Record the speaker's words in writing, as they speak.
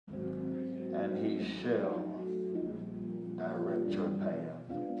and he shall direct your path.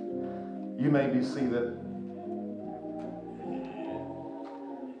 You may be seated.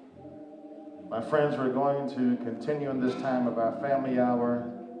 My friends, we're going to continue in this time of our family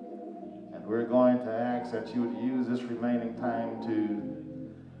hour, and we're going to ask that you would use this remaining time to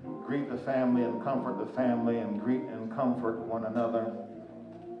greet the family and comfort the family and greet and comfort one another.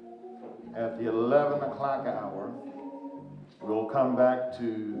 At the 11 o'clock hour, we'll come back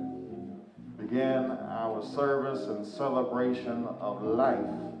to begin our service and celebration of life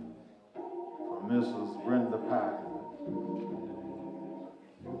for Mrs. Brenda Pye.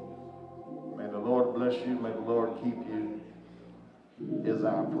 May the Lord bless you. May the Lord keep you, is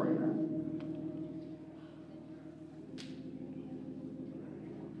our prayer.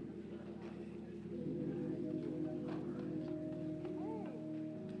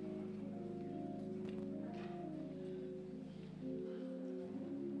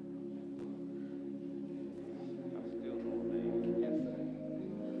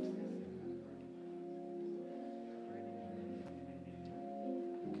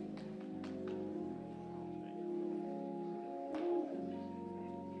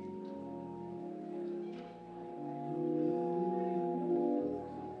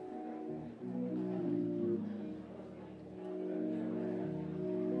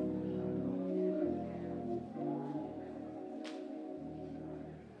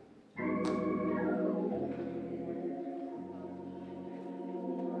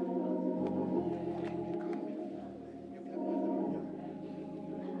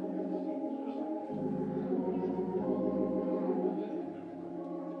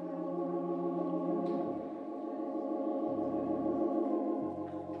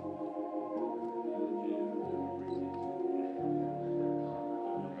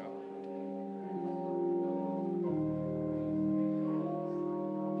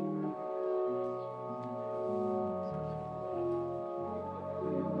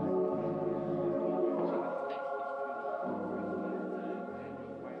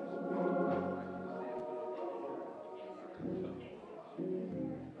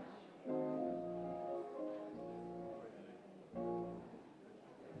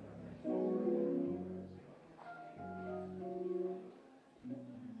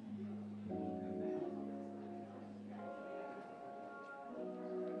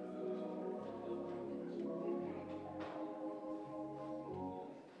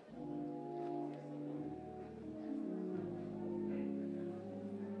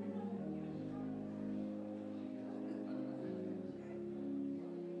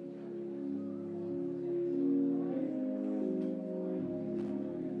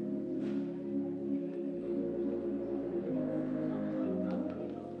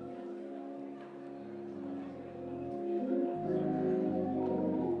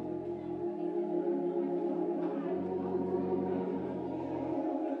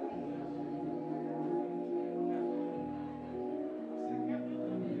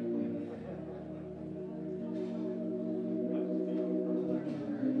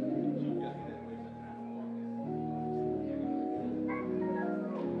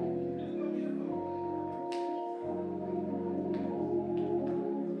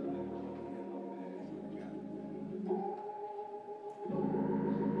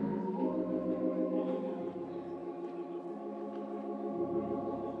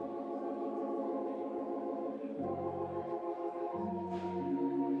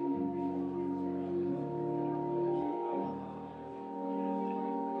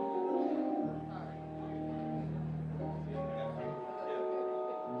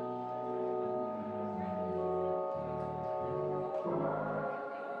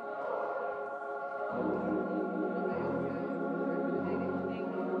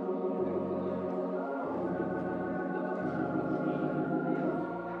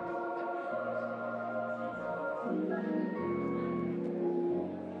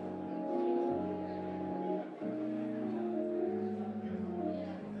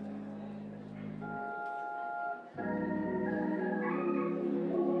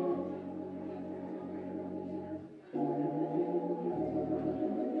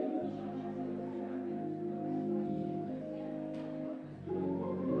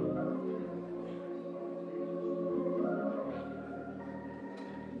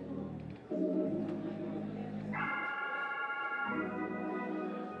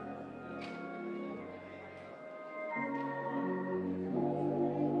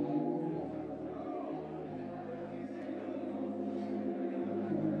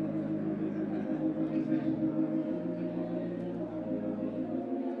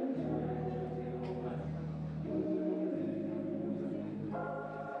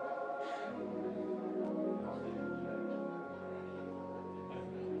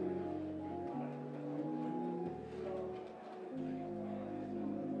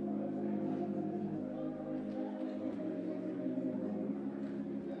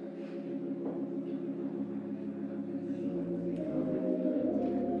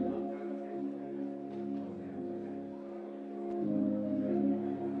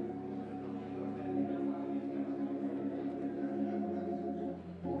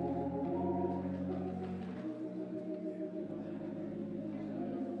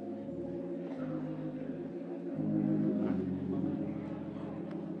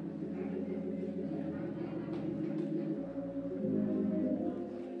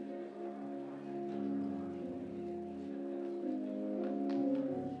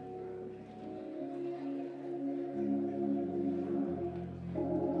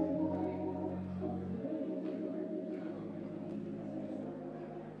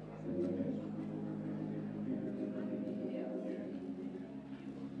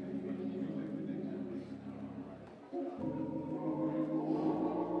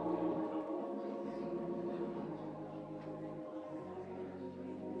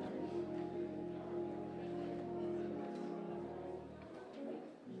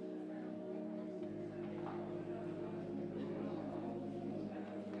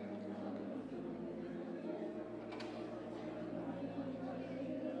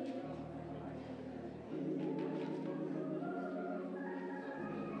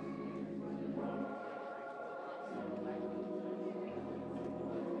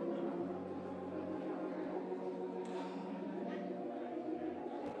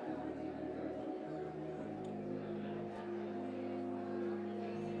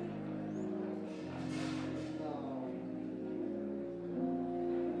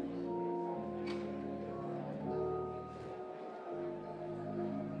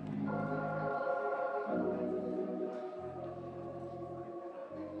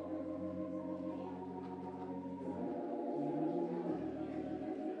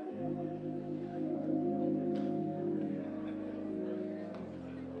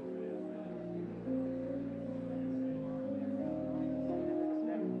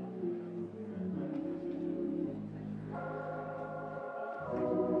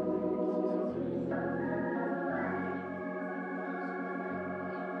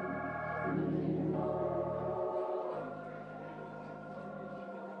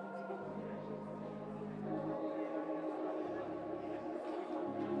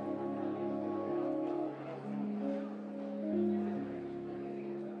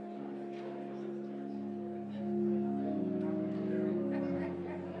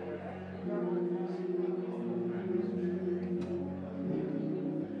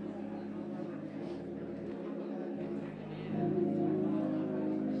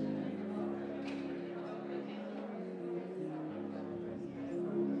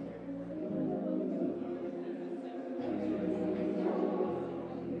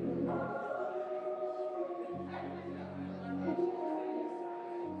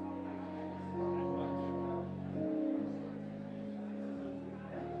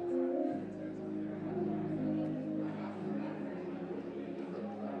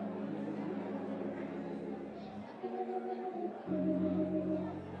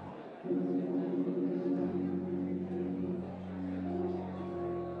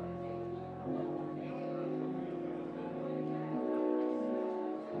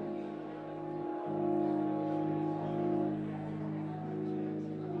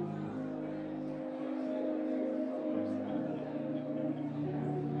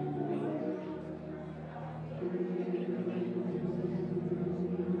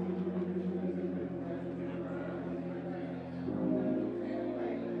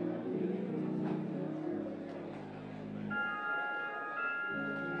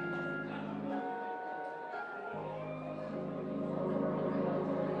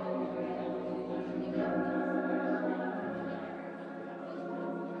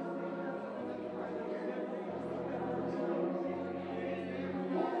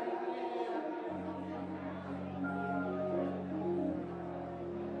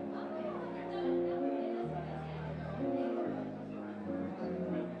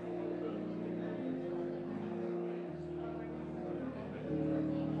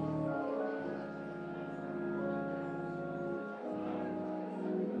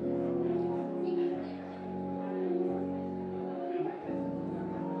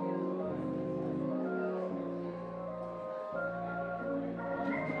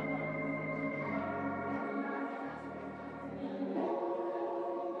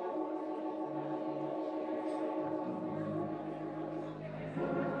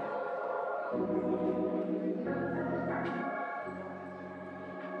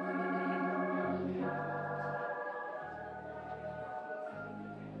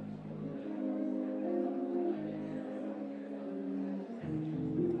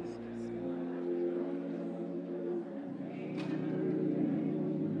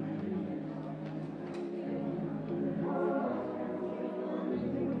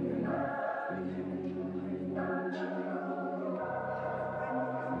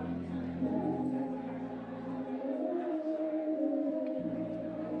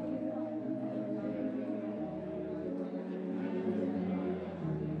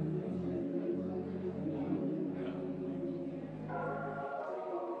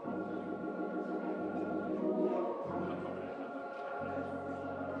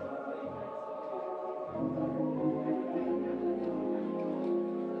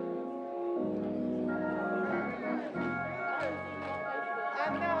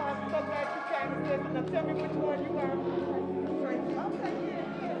 Now tell me which one you are. Okay,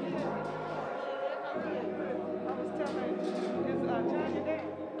 I was telling, is John your dad?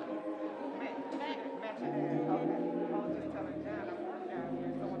 Matt your dad. Okay. I was just telling John I worked down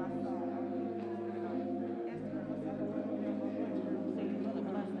here, so when I saw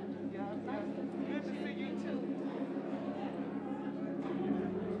good to see you too.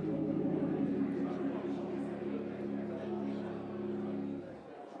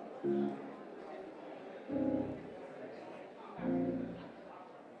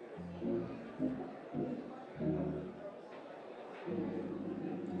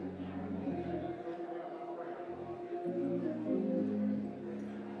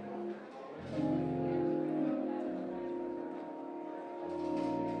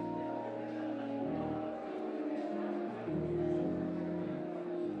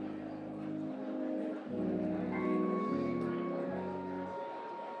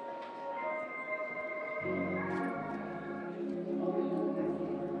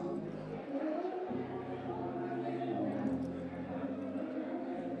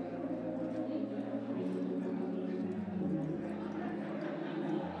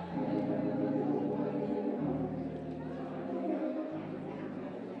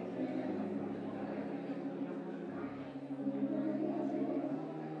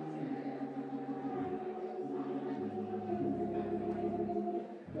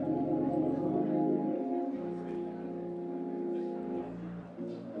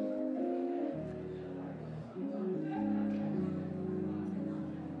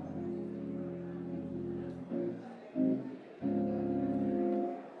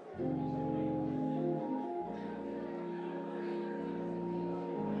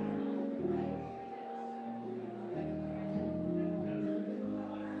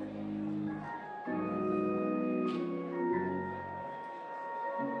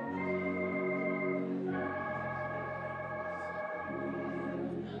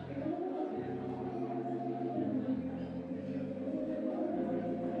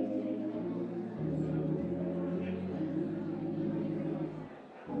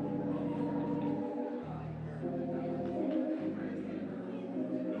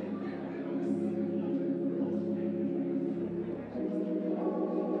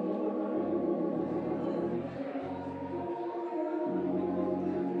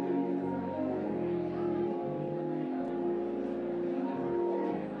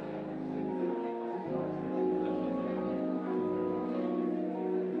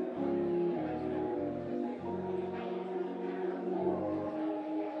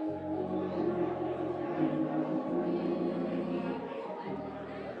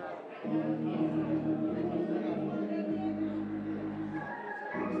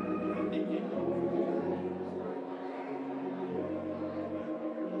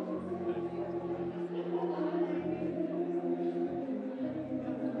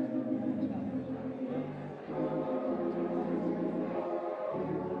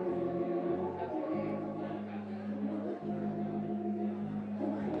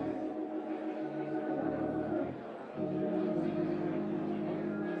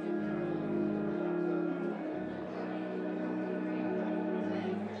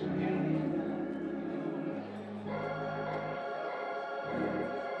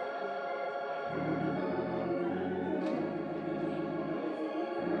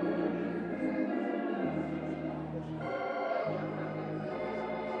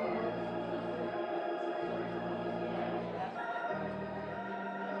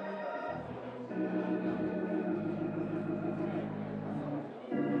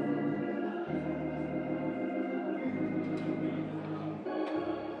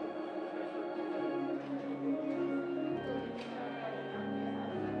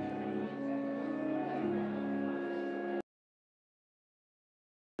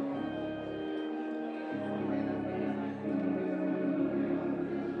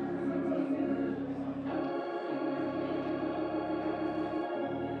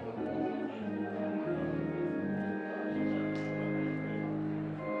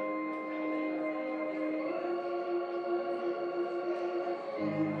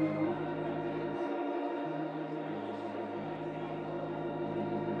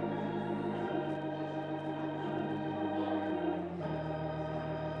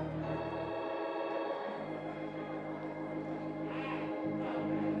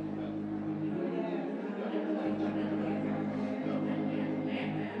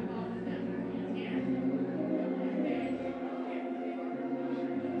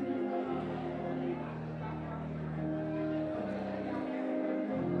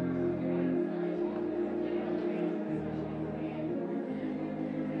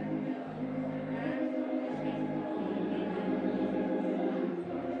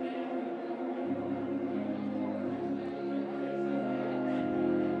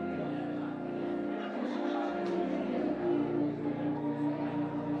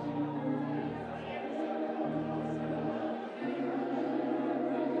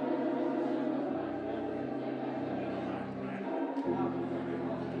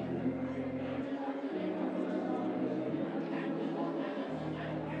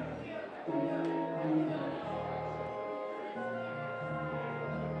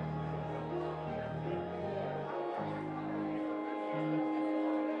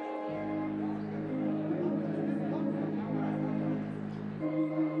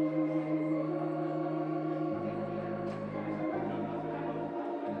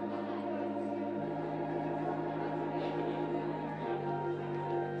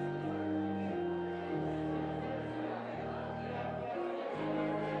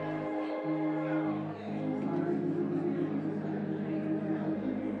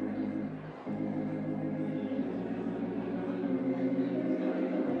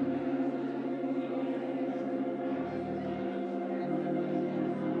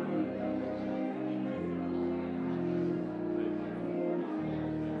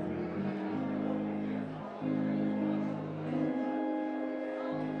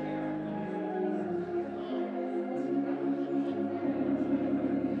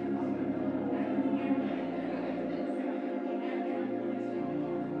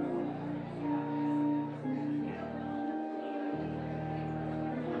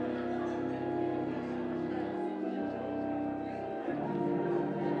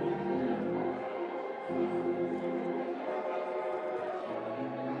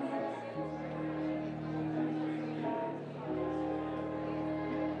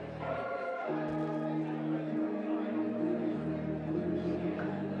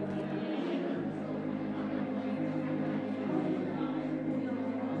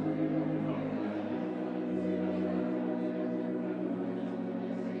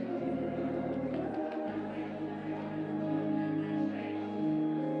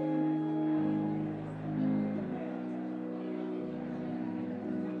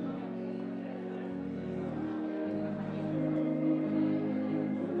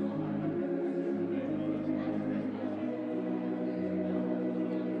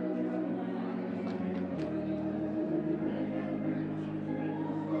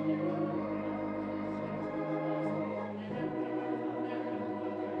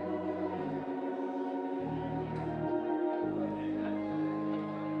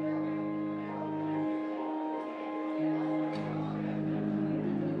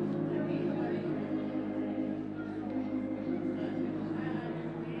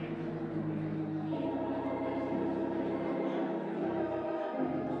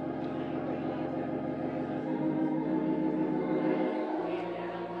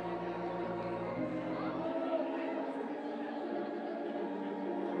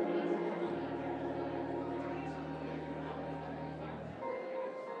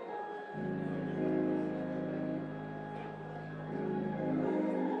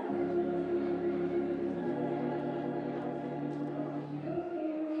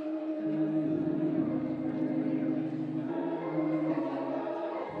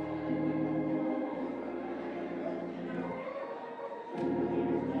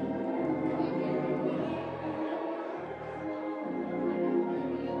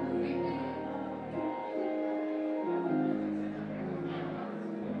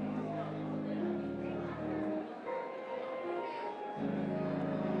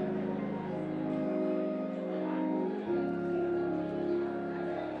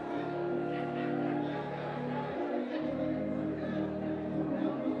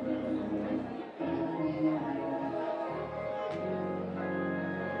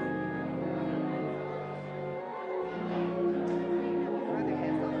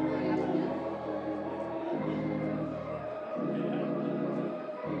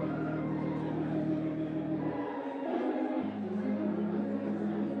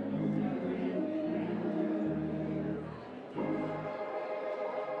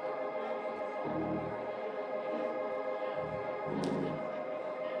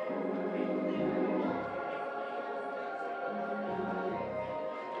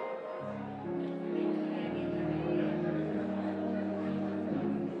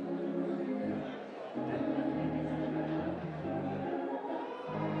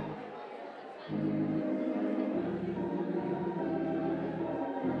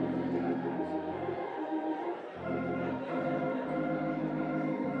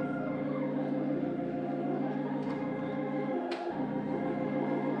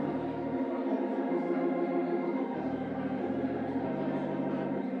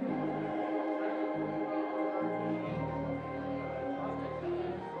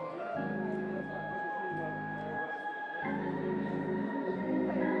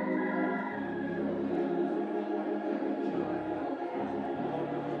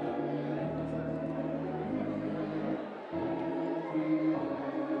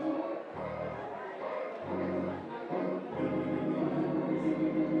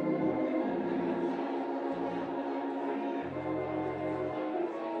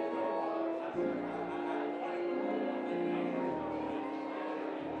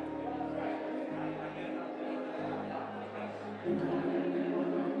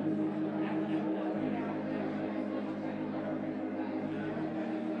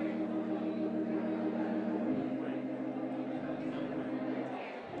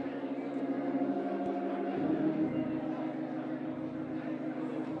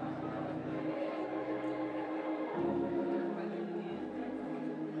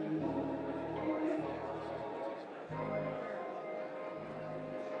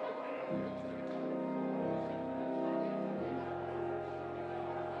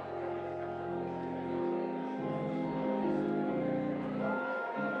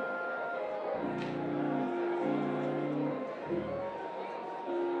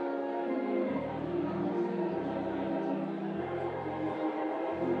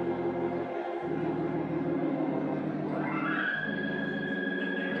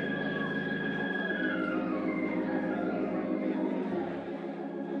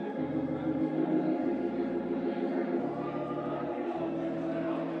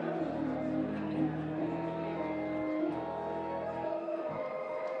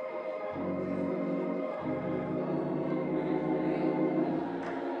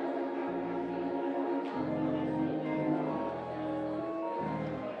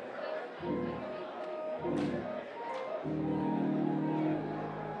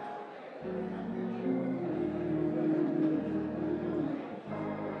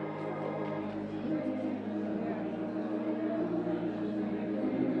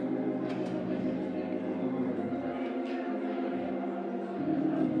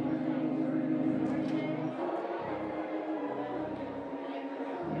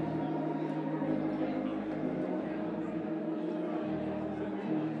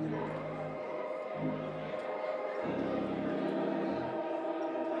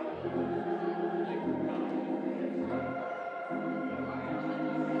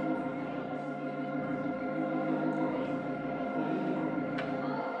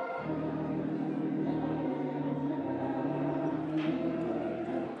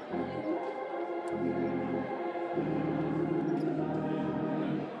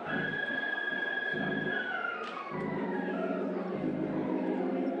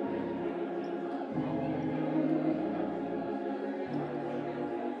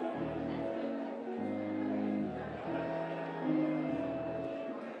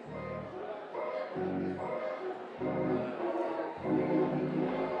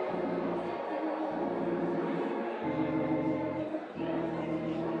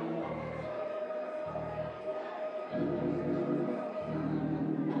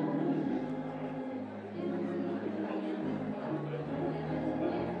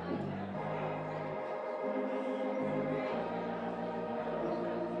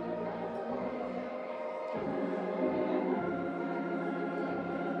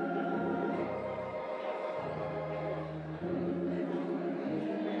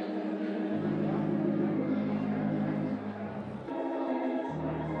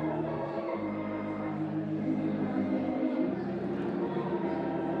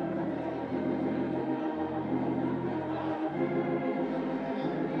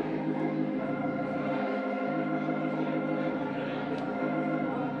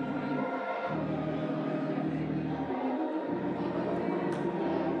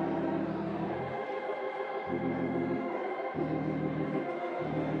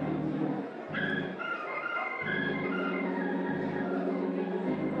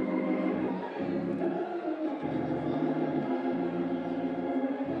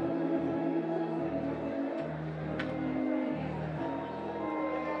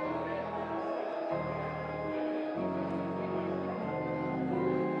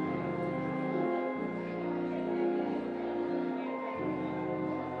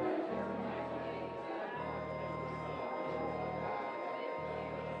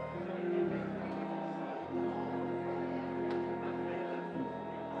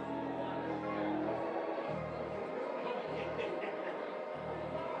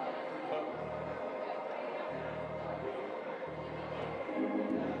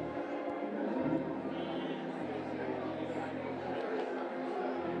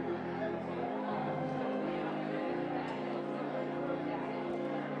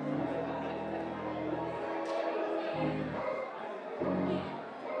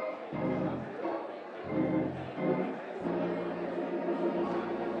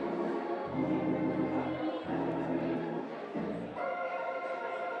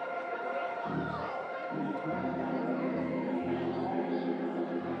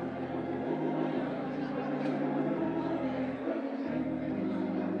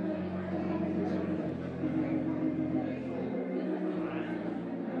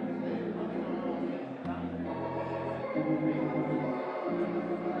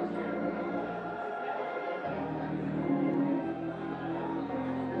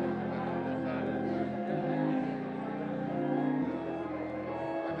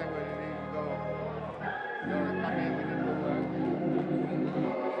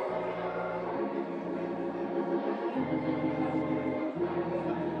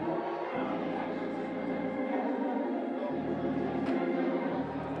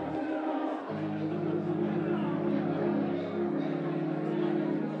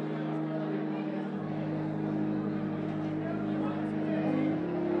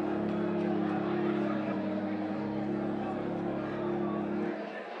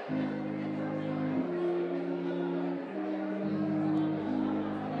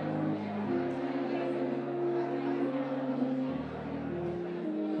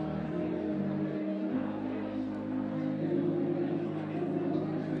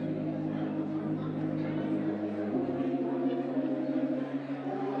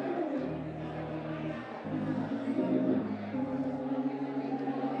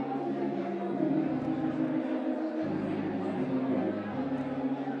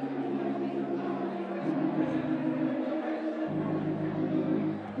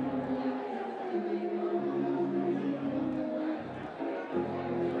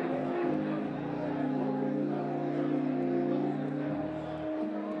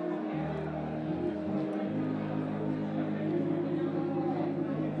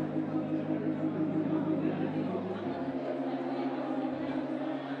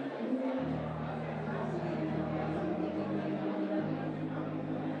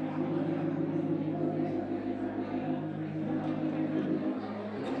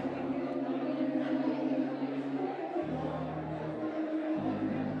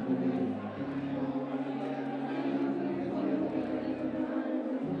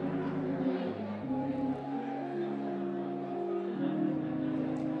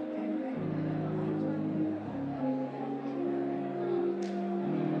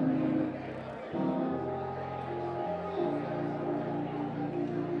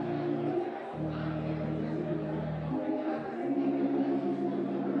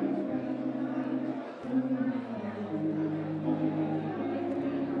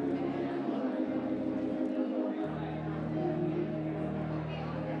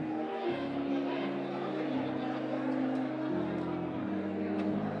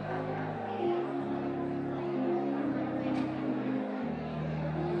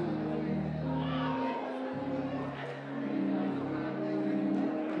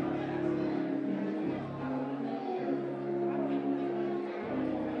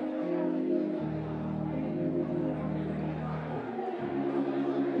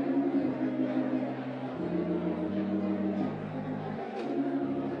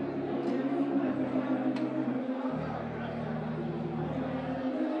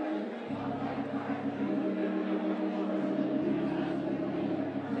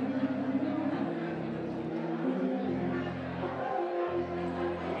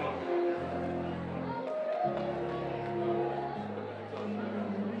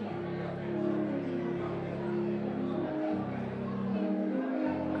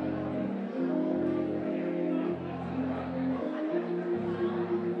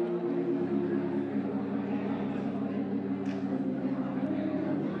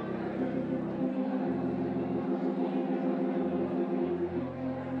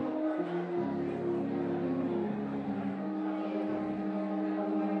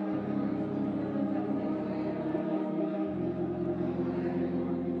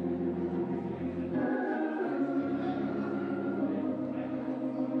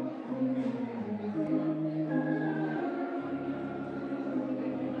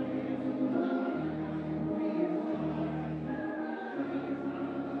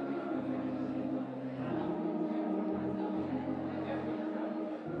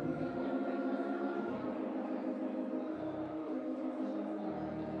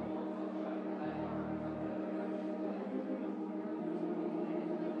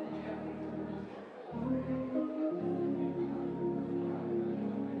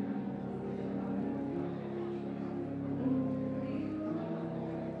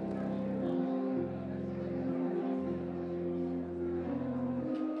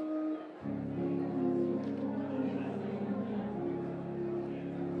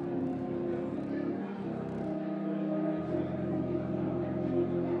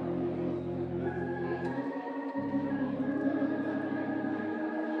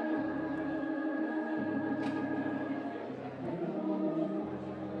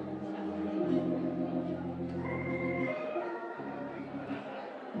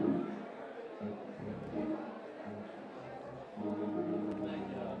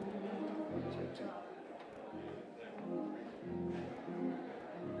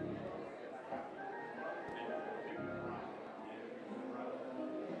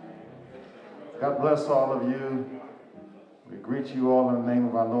 God bless all of you. We greet you all in the name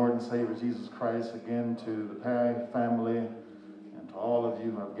of our Lord and Savior Jesus Christ. Again, to the Pye family and to all of you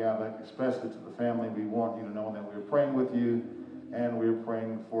who have gathered, especially to the family. We want you to know that we're praying with you and we're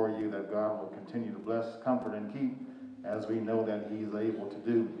praying for you that God will continue to bless, comfort, and keep, as we know that He's able to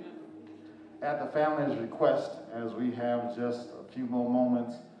do. At the family's request, as we have just a few more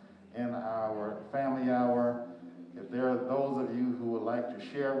moments in our family hour, if there are those of you who would like to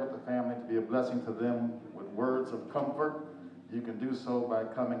share with the family to be a blessing to them with words of comfort, you can do so by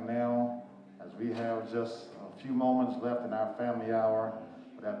coming now, as we have just a few moments left in our family hour.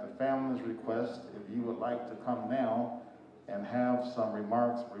 But at the family's request, if you would like to come now and have some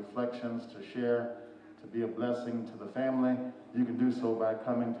remarks, reflections to share, to be a blessing to the family, you can do so by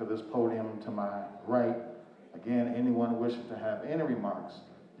coming to this podium to my right. Again, anyone wishing to have any remarks,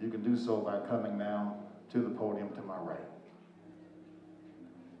 you can do so by coming now to the podium to my right.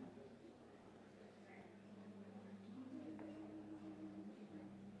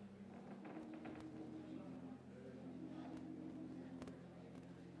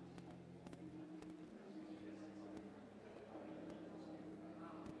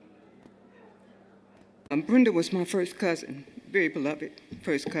 Brenda was my first cousin, very beloved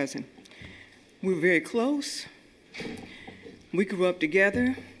first cousin. We were very close. We grew up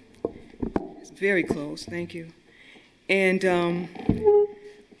together. Very close, thank you. And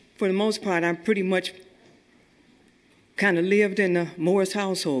for the most part, I pretty much kind of lived in the Morris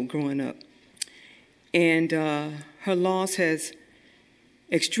household growing up. And her loss has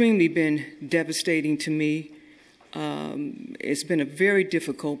extremely been devastating to me. It's been a very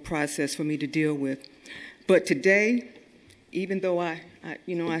difficult process for me to deal with. But today, even though I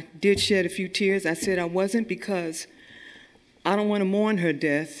did shed a few tears, I said I wasn't, because I don't want to mourn her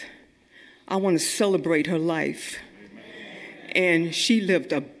death. I want to celebrate her life. And she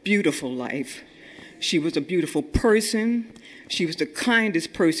lived a beautiful life. She was a beautiful person. She was the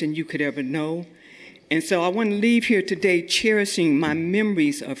kindest person you could ever know. And so I want to leave here today cherishing my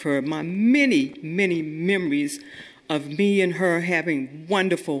memories of her, my many, many memories of me and her having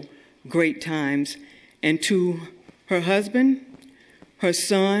wonderful, great times. And to her husband, her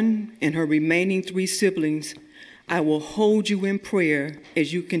son, and her remaining 3 siblings, I will hold you in prayer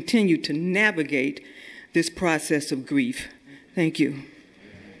as you continue to navigate this process of grief. Thank you.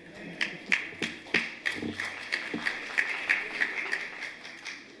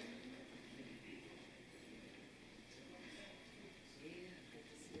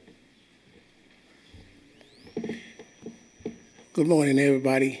 Good morning,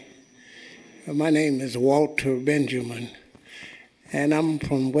 everybody. My name is Walter Benjamin, and I'm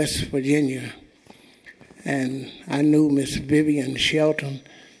from West Virginia. And I knew Miss Vivian Shelton,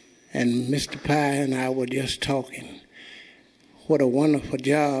 and Mr. Pye and I were just talking. What a wonderful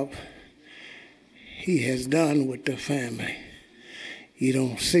job he has done with the family. You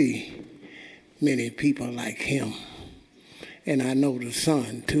don't see many people like him. And I know the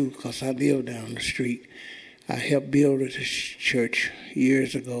son, too, because I live down the street. I helped build a church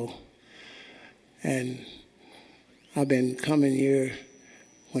years ago. And I've been coming here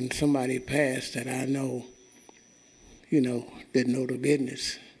when somebody passed that I know, didn't know the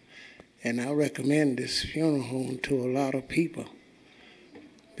business. And I recommend this funeral home to a lot of people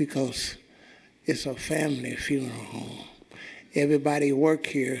because it's a family funeral home. Everybody work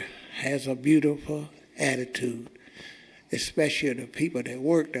here has a beautiful attitude, especially the people that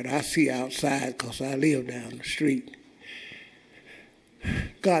work that I see outside because I live down the street.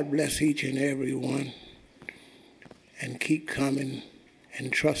 God bless each and every one, and keep coming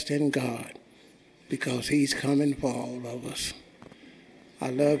and trust in God because He's coming for all of us.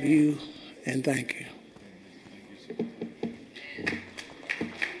 I love you and thank you.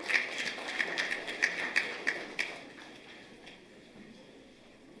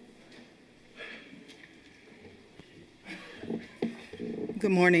 Good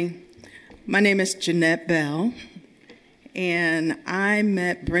morning. My name is Jeanette Bell, and I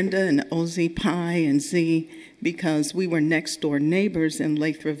met Brenda and Ozzie Pye and Z because we were next door neighbors in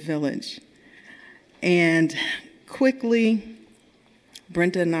Lathrop Village. And quickly,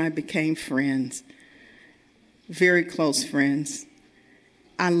 Brenda and I became friends, very close friends.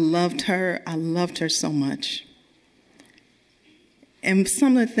 I loved her so much. And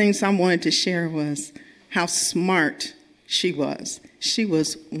some of the things I wanted to share was how smart she was. She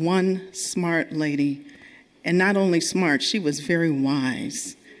was one smart lady. And not only smart, she was very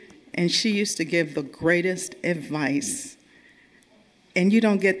wise. And she used to give the greatest advice. And you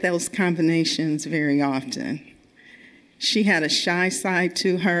don't get those combinations very often. She had a shy side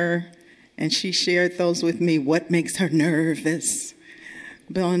to her, and she shared those with me. What makes her nervous?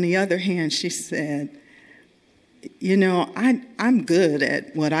 But on the other hand, she said, you know, I'm good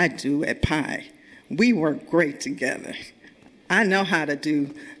at what I do at Pye. We work great together. I know how to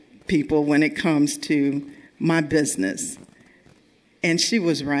do people when it comes to my business. And she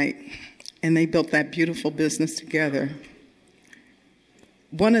was right. And they built that beautiful business together.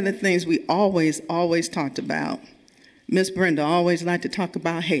 One of the things we always talked about, Miss Brenda always liked to talk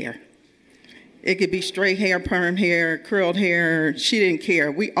about hair. It could be straight hair, perm hair, curled hair. She didn't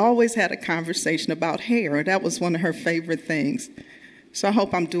care. We always had a conversation about hair. That was one of her favorite things. So I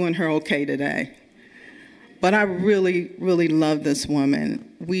hope I'm doing her okay today. But I really, really love this woman.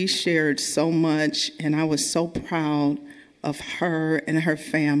 We shared so much, and I was so proud of her and her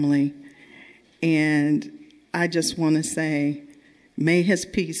family. And I just want to say, may his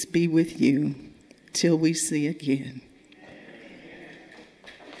peace be with you till we see again.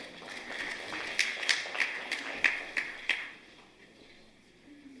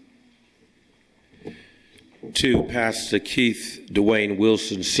 To Pastor Keith Dwayne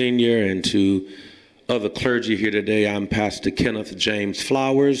Wilson Sr. and to other clergy here today, I'm Pastor Kenneth James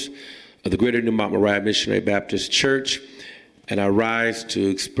Flowers of the Greater New Mount Moriah Missionary Baptist Church, and I rise to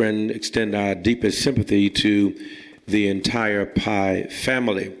extend our deepest sympathy to the entire Pye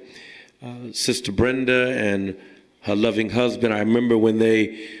family. Sister Brenda and her loving husband, I remember when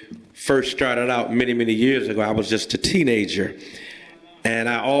they first started out many, many years ago, I was just a teenager, and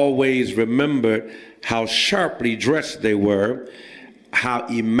I always remembered how sharply dressed they were, how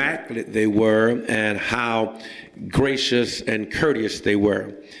immaculate they were, and how gracious and courteous they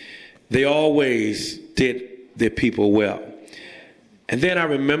were. They always did their people well. And then I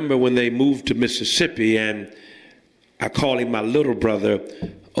remember when they moved to Mississippi, and I call him my little brother,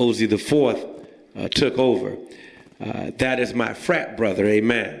 Ozzie the Fourth, took over. That is my frat brother,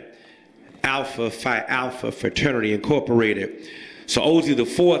 amen. Alpha Phi Alpha Fraternity Incorporated. So Ozzie the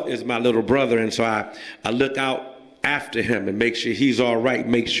Fourth is my little brother, and so I look out after him and make sure he's all right,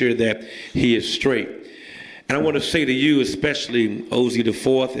 make sure that he is straight. And I want to say to you, especially Ozzie the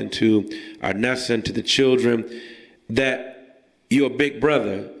Fourth, and to our Nessa and to the children, that your big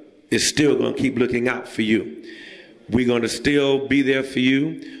brother is still going to keep looking out for you. We're going to still be there for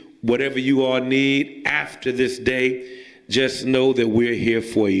you. Whatever you all need after this day, just know that we're here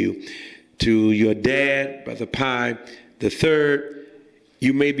for you. To your dad, Brother Pye the Third,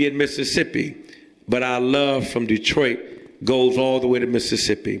 you may be in Mississippi, but our love from Detroit goes all the way to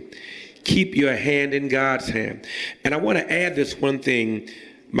Mississippi. Keep your hand in God's hand. And I want to add this one thing.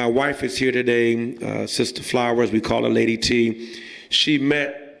 My wife is here today, Sister Flowers, we call her Lady T. She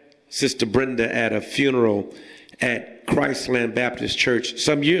met Sister Brenda at a funeral at Christland Baptist Church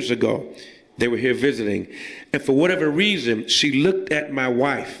some years ago. They were here visiting. And for whatever reason, she looked at my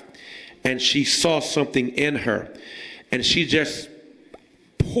wife and she saw something in her. And she just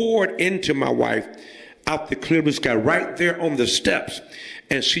poured into my wife out the clear blue sky right there on the steps.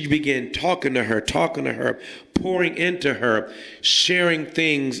 And she began talking to her, pouring into her, sharing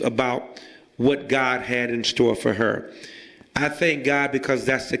things about what God had in store for her. I thank God because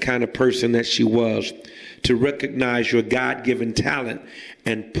that's the kind of person that she was, to recognize your God-given talent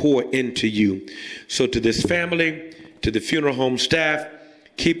and pour into you. So to this family, to the funeral home staff,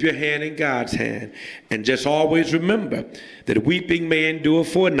 keep your hand in God's hand. And just always remember that weeping may endure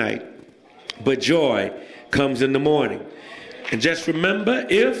for a night, but joy comes in the morning. And just remember,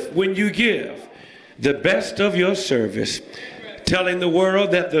 if when you give the best of your service, telling the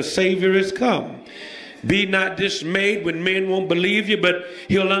world that the Savior is come, be not dismayed when men won't believe you, but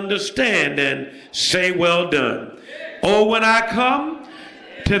he'll understand and say, well done. Oh, when I come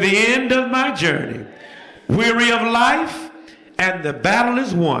to the end of my journey, weary of life, and the battle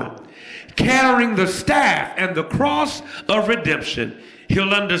is won, carrying the staff and the cross of redemption,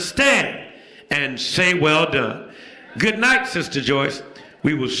 he'll understand and say, well done. Good night, Sister Joyce.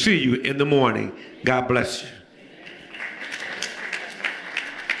 We will see you in the morning. God bless you.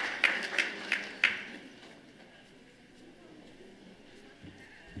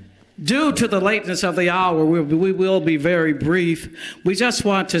 Due to the lateness of the hour, we will be very brief. We just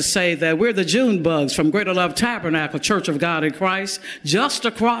want to say that we're the June Bugs from Greater Love Tabernacle Church of God in Christ, just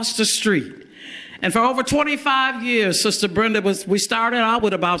across the street. And for over 25 years, Sister Brenda, we started out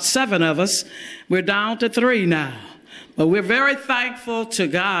with about 7 of us. We're down to 3 now. But we're very thankful to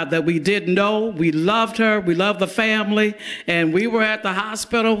God that we did know. We loved her. We loved the family. And we were at the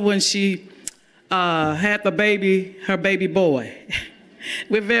hospital when she had her baby boy.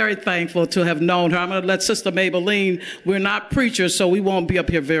 We're very thankful to have known her. I'm going to let Sister Maybelline, we're not preachers, so we won't be up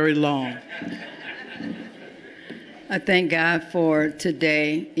here very long. I thank God for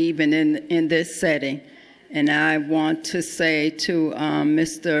today, even in this setting. And I want to say to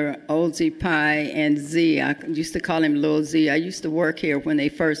Mr. Ozzy Pye and Z, I used to call him Lil Z. I used to work here when they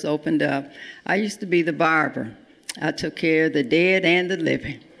first opened up. I used to be the barber. I took care of the dead and the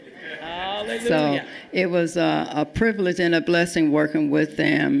living. Hallelujah. So it was a privilege and a blessing working with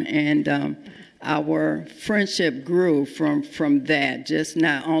them. And our friendship grew from that, just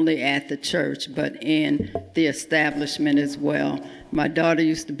not only at the church, but in the establishment as well. My daughter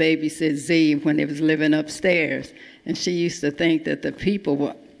used to babysit Z when they was living upstairs, and she used to think that the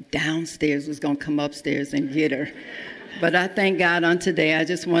people downstairs was going to come upstairs and get her. But I thank God on today. I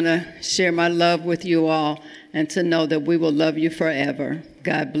just want to share my love with you all and to know that we will love you forever.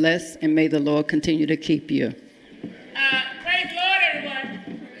 God bless, and may the Lord continue to keep you. Praise the Lord,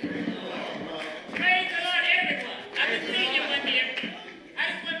 everyone. Praise the Lord, everyone. I was singing one here.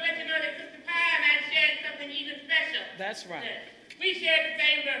 I just want to let you know that Sister Pye and I shared something even special. That's right. We shared the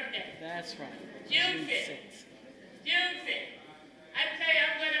same birthday. That's right. June 6th. June 6th. I tell you,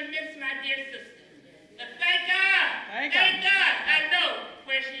 I'm going to miss my dear sister. But thank God. Thank God. I know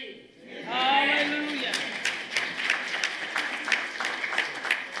where she is. Hallelujah.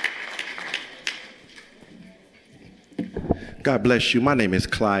 God bless you. My name is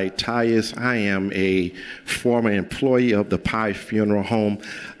Clyde Tyus. I am a former employee of the Pye Funeral Home.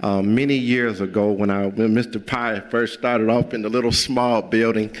 Many years ago, when Mr. Pye first started off in the little small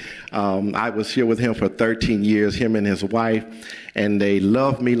building, I was here with him for 13 years, him and his wife, and they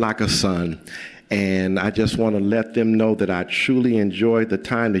loved me like a son. And I just want to let them know that I truly enjoyed the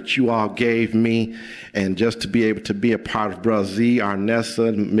time that you all gave me, and just to be able to be a part of Brother Z,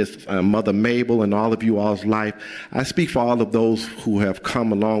 Arnessa, Miss Mother Mabel, and all of you all's life. I speak for all of those who have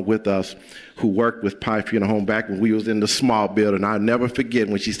come along with us, who worked with Pye Funeral Home back when we was in the small building. I'll never forget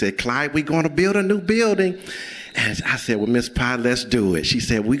when she said, "Clyde, we're going to build a new building." And I said, "Well, Miss Pye, let's do it." She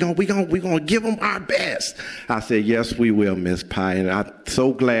said, we're gonna give them our best. I said, "Yes, we will, Miss Pye." And I'm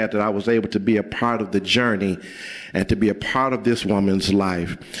so glad that I was able to be a part of the journey and to be a part of this woman's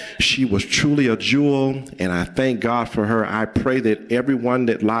life. She was truly a jewel, and I thank God for her. I pray that everyone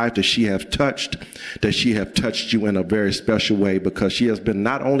that lives that she have touched you in a very special way, because she has been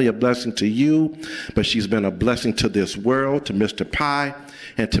not only a blessing to you, but she's been a blessing to this world, to Mr. Pye,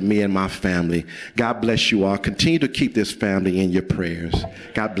 and to me and my family. God bless you all. Continue to keep this family in your prayers.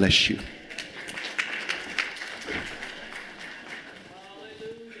 God bless you.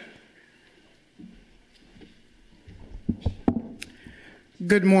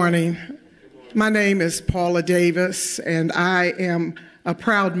 Good morning. My name is Paula Davis, and I am a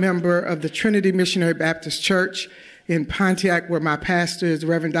proud member of the Trinity Missionary Baptist Church in Pontiac, where my pastor is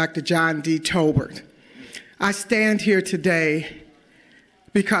Reverend Dr. John D. Tolbert. I stand here today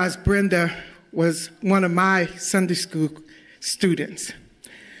because Brenda was one of my Sunday school students.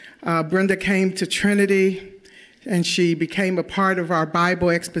 Brenda came to Trinity, and she became a part of our Bible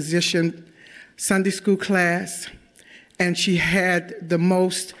exposition Sunday school class, and she had the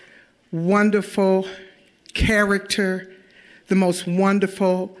most wonderful character, the most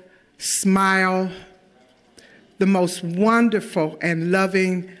wonderful smile, the most wonderful and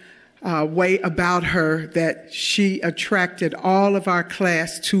loving way about her that she attracted all of our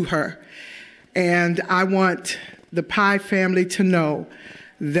class to her. And I want the Pye family to know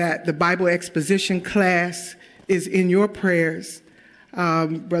that the Bible exposition class is in your prayers.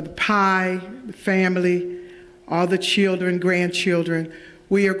 Brother Pye, the family, all the children, grandchildren,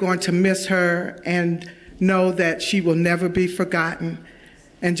 we are going to miss her, and know that she will never be forgotten.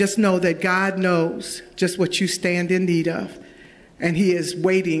 And just know that God knows just what you stand in need of, and He is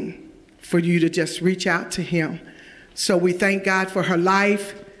waiting for you to just reach out to Him. So we thank God for her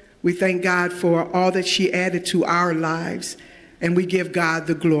life. We thank God for all that she added to our lives, and we give God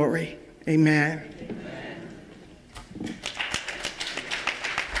the glory. Amen.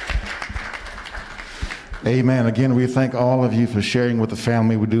 Amen. Again, we thank all of you for sharing with the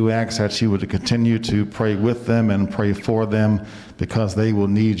family. We do ask that you would continue to pray with them and pray for them, because they will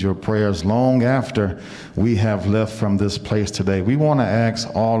need your prayers long after we have left from this place today. We want to ask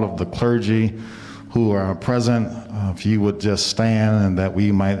all of the clergy who are present, if you would just stand, and that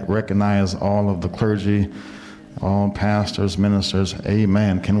we might recognize all of the clergy, all pastors, ministers.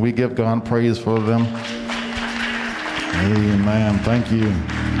 Amen. Can we give God praise for them? Amen. Thank you.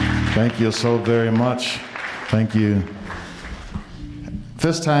 Thank you so very much. Thank you.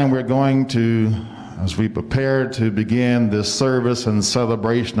 This time we're going to, as we prepare to begin this service and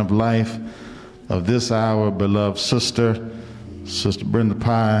celebration of life of this our beloved sister, Sister Brenda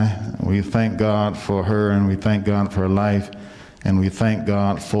Pye, we thank God for her, and we thank God for her life, and we thank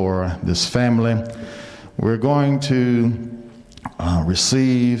God for this family. We're going to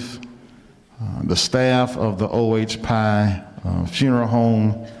receive the staff of the O.H. Pye Funeral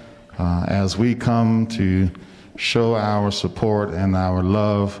Home, as we come to show our support and our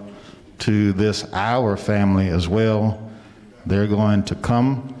love to this, our family as well. They're going to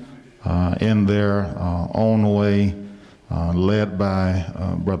come in their own way, led by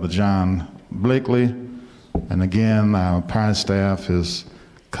Brother John Blakely. And again, our Pye staff is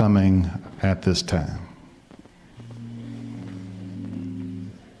coming at this time.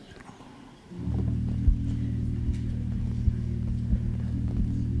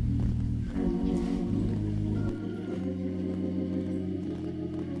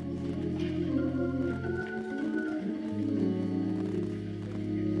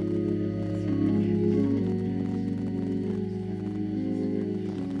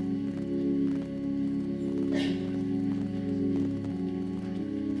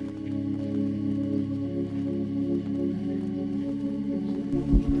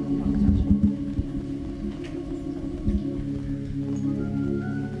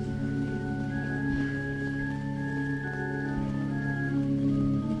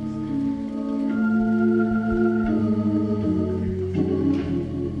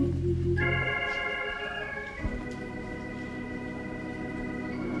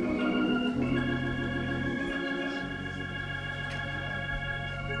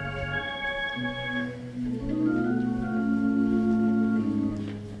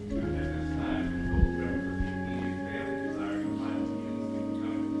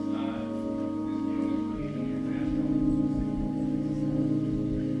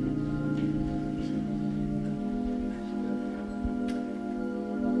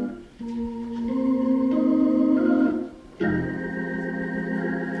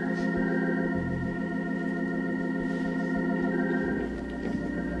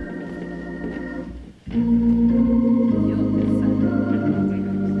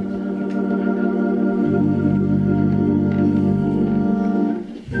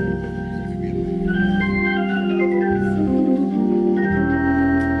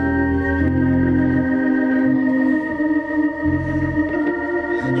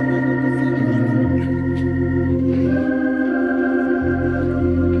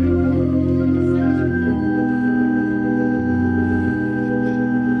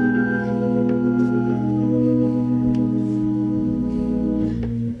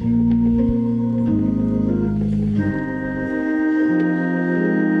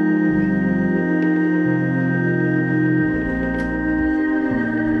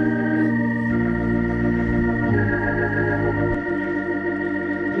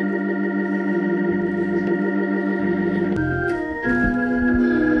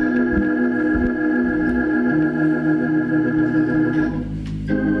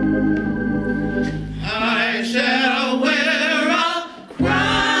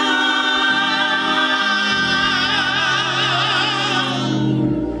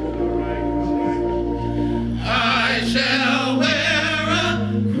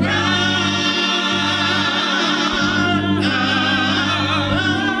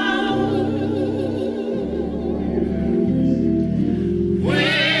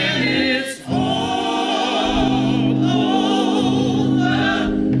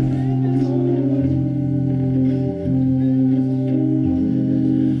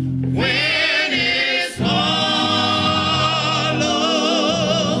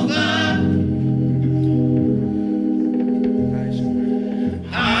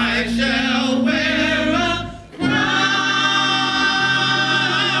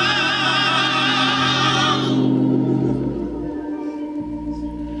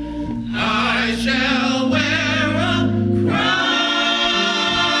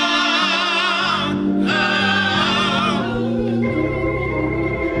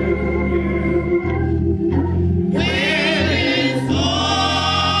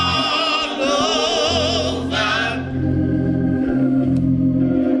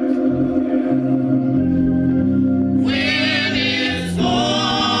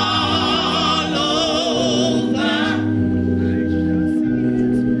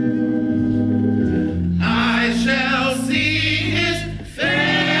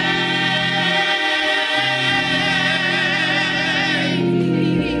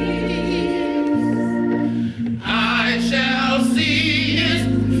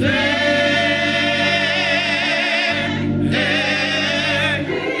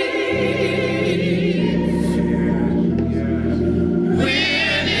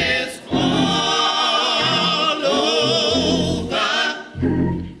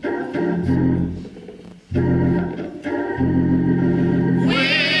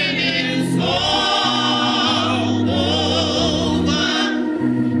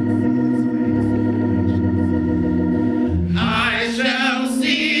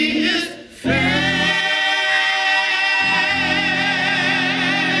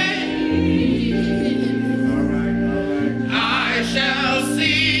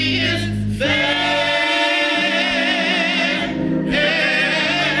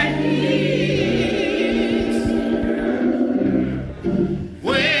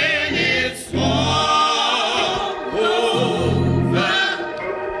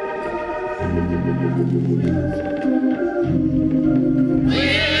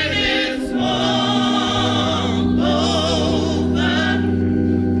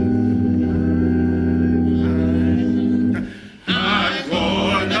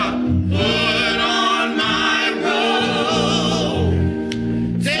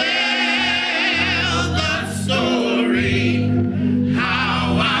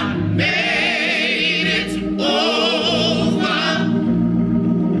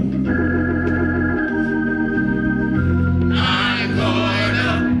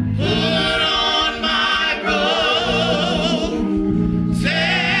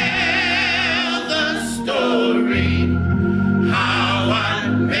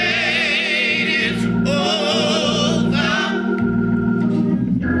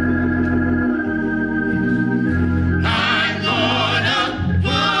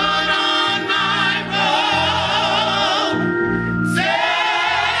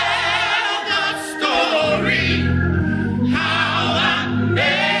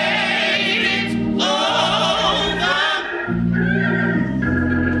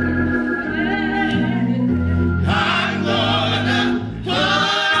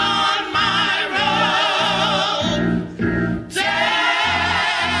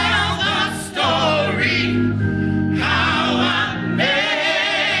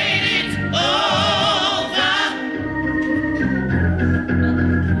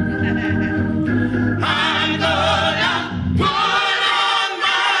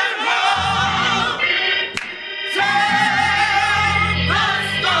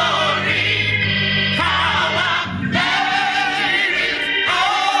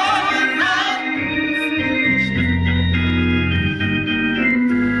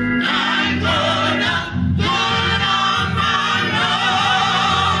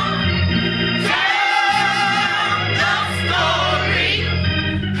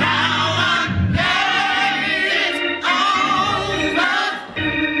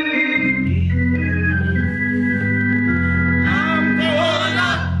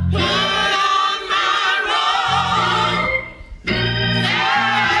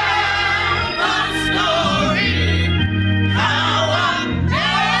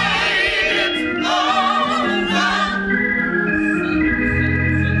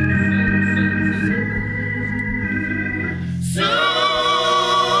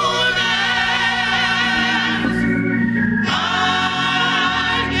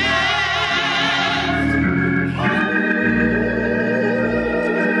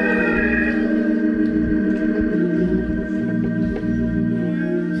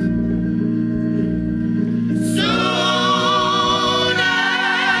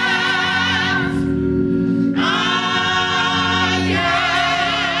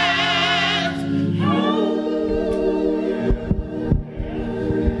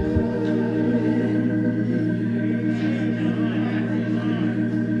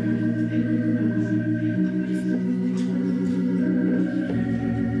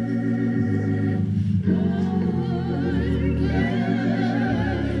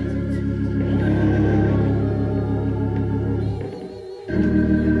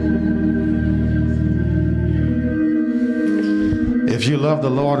 love the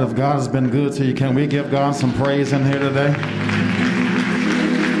Lord, if God has been good to you, can we give God some praise in here today?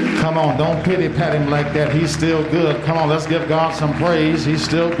 Come on, don't pity pat him like that. He's still good. Come on, let's give God some praise. He's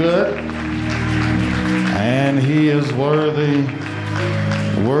still good. And he is worthy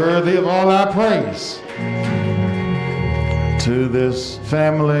of all our praise. To this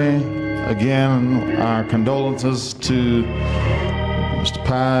family, again, our condolences to Mr.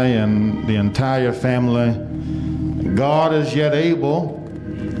 Pye and the entire family. God is yet able,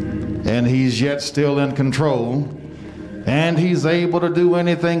 and he's yet still in control, and he's able to do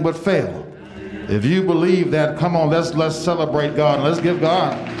anything but fail. If you believe that, come on, let's celebrate God. Let's give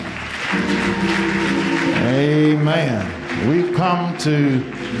God. Amen. We've come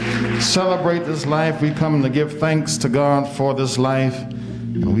to celebrate this life. We come to give thanks to God for this life.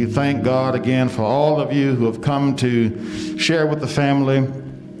 And we thank God again for all of you who have come to share with the family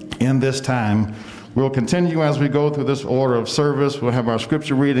in this time. We'll continue as we go through this order of service. We'll have our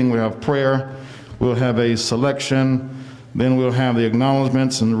scripture reading, we'll have prayer, we'll have a selection, then we'll have the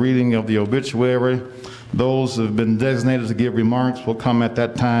acknowledgments and reading of the obituary. Those who have been designated to give remarks will come at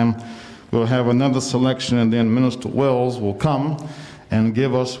that time. We'll have another selection, and then Minister Wells will come and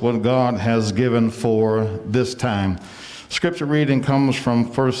give us what God has given for this time. Scripture reading comes from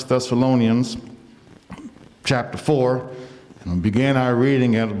 1 Thessalonians chapter 4. And we begin our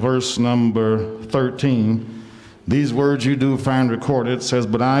reading at verse number 13. These words you do find recorded. It says,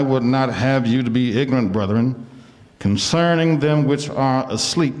 "But I would not have you to be ignorant, brethren, concerning them which are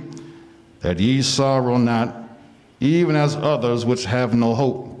asleep, that ye sorrow not, even as others which have no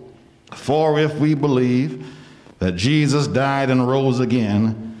hope. For if we believe that Jesus died and rose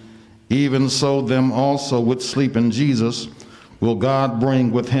again, even so them also which sleep in Jesus will God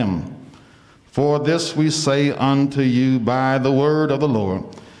bring with him. For this we say unto you by the word of the Lord,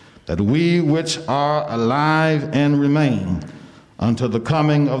 that we which are alive and remain unto the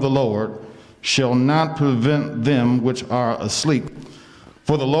coming of the Lord shall not prevent them which are asleep.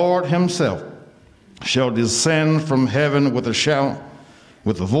 For the Lord himself shall descend from heaven with a shout,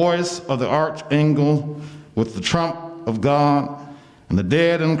 with the voice of the archangel, with the trump of God, and the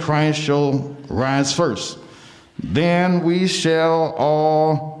dead in Christ shall rise first. Then we shall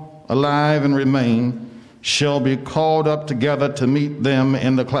all alive and remain, shall be called up together to meet them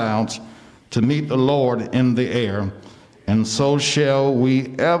in the clouds, to meet the Lord in the air. And so shall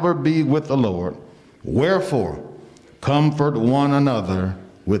we ever be with the Lord. Wherefore, comfort one another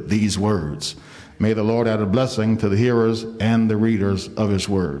with these words." May the Lord add a blessing to the hearers and the readers of his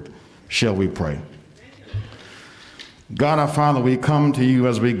word. Shall we pray? God our Father, we come to you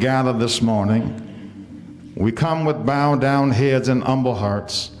as we gather this morning. We come with bowed down heads and humble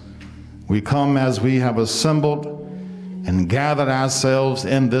hearts. We come as we have assembled and gathered ourselves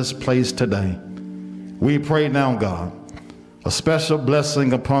in this place today. We pray now, God, a special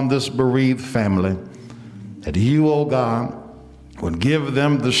blessing upon this bereaved family, that you, O God, would give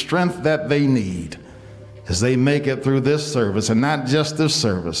them the strength that they need as they make it through this service, and not just this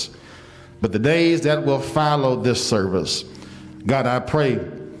service, but the days that will follow this service. God, I pray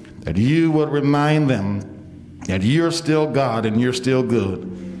that you would remind them that you're still God and you're still good.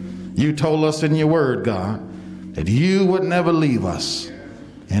 You told us in your word, God, that you would never leave us,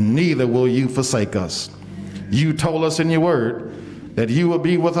 and neither will you forsake us. You told us in your word that you will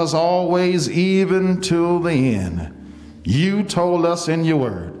be with us always, even till the end. You told us in your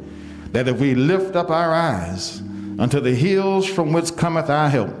word that if we lift up our eyes unto the hills from which cometh our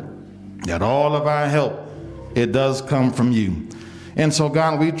help, that all of our help, it does come from you. And so,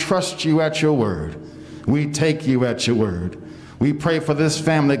 God, we trust you at your word. We take you at your word. We pray for this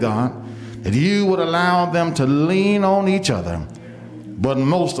family, God, that you would allow them to lean on each other, but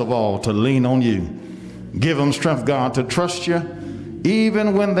most of all, to lean on you. Give them strength, God, to trust you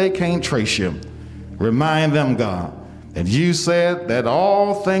even when they can't trace you. Remind them, God, that you said that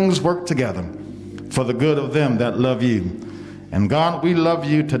all things work together for the good of them that love you. And God, we love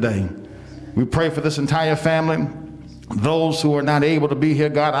you today. We pray for this entire family. Those who are not able to be here,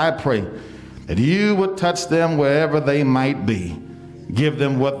 God, I pray that you would touch them wherever they might be. Give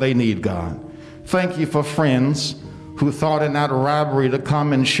them what they need, God. Thank you for friends who thought it not robbery to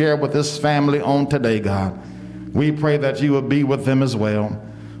come and share with this family on today, God. We pray that you would be with them as well.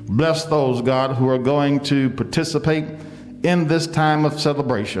 Bless those, God, who are going to participate in this time of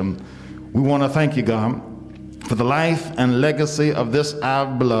celebration. We want to thank you, God, for the life and legacy of this our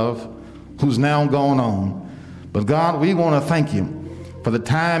beloved who's now gone on. But God, we want to thank you for the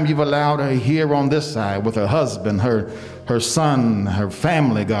time you've allowed her here on this side with her husband, her son, her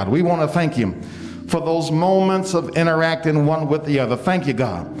family, God. We want to thank you for those moments of interacting one with the other. Thank you,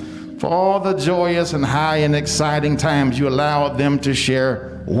 God, for all the joyous and high and exciting times you allowed them to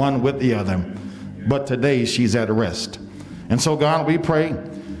share one with the other. But today she's at rest. And so, God, we pray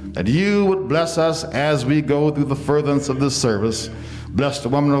that you would bless us as we go through the furtherance of this service. Bless the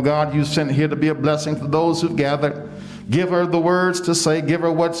woman of God you sent here to be a blessing to those who've gathered. Give her the words to say. Give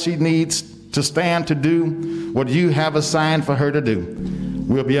her what she needs to stand to do, what you have assigned for her to do.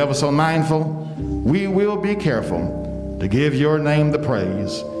 We'll be ever so mindful. We will be careful to give your name the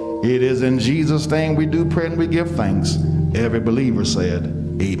praise. It is in Jesus' name we do pray and we give thanks. Every believer said,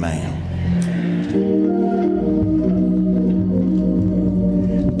 amen.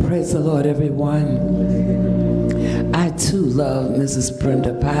 Praise the Lord, everyone. I too love Mrs.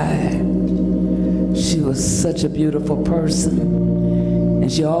 Brenda Pye. She was such a beautiful person,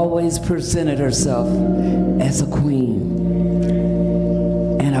 and she always presented herself as a queen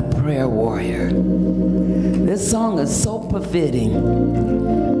and a prayer warrior. This song is so befitting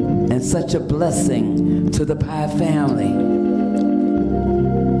and such a blessing to the Pye family,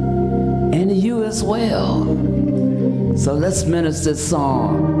 and to you as well. So let's minister this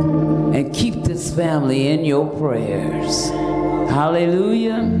song and keep this family in your prayers.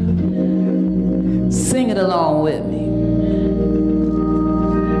 Hallelujah. Sing it along with me.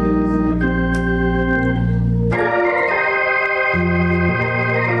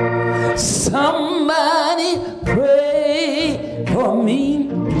 Somebody pray for me.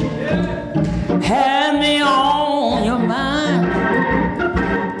 Have me on your mind.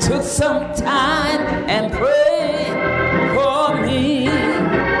 Took some time and pray for me.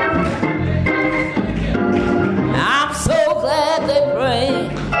 I'm so glad they pray.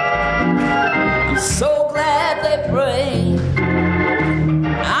 I'm so glad they pray.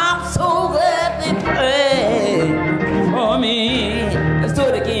 I'm so glad they pray for me. Let's do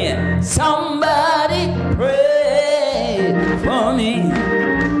it again. Somebody pray for me.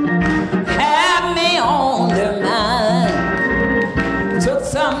 Have me on their mind. Took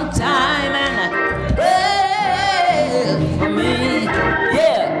some time and pray for me.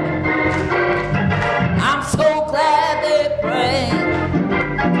 Yeah. I'm so glad they pray.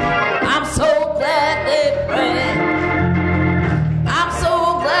 I'm so glad they pray. I'm so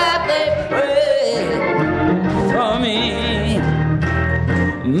glad they pray for me.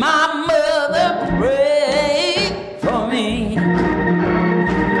 My mother prayed for me.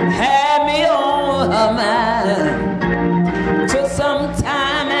 Had me on her mind. Took some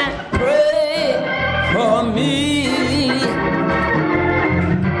time and prayed for me.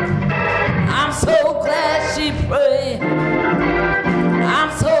 I'm so glad she prayed.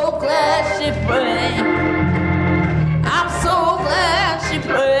 I'm so glad she prayed. I'm so glad she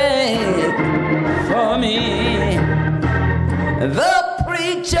prayed for me. The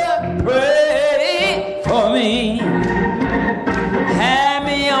preacher prayed for me. Had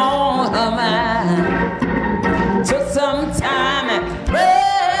me on her mind. Took some time and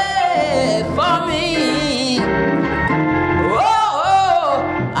prayed for me. Oh,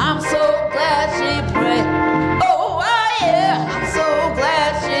 I'm so glad she prayed. Oh, yeah, I'm so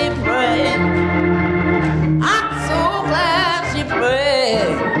glad she prayed. I'm so glad she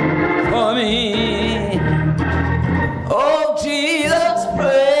prayed for me. Oh, Jesus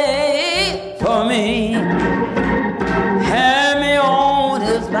prayed for me. Had me on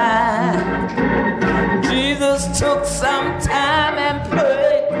his mind. Jesus took some time and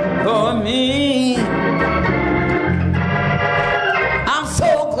prayed for me. I'm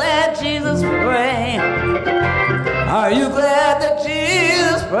so glad Jesus prayed. Are you glad that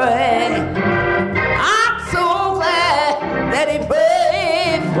Jesus prayed? I'm so glad that he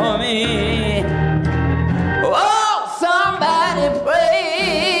prayed for me. Oh, somebody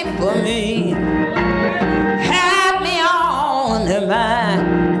pray for me. Have me on their mind.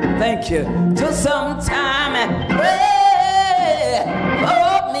 Thank you. Took some time and pray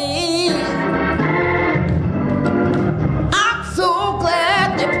for me. I'm so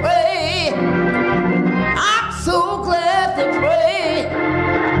glad they pray. I'm so glad they pray.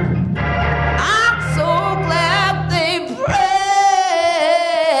 I'm so glad they pray for me.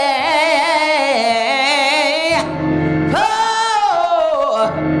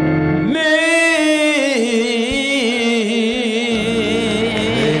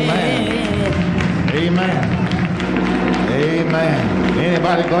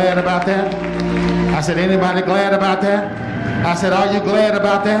 Anybody glad about that? I said, anybody glad about that? I said, are you glad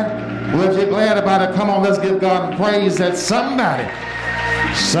about that? Well, if you're glad about it, come on, let's give God praise that somebody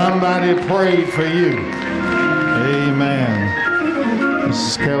prayed for you. Amen.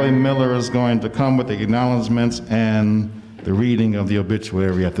 Mrs. Kelly Miller is going to come with the acknowledgments and the reading of the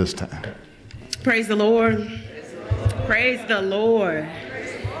obituary at this time. Praise the Lord. Praise the Lord.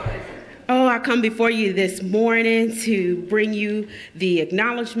 Oh, I come before you this morning to bring you the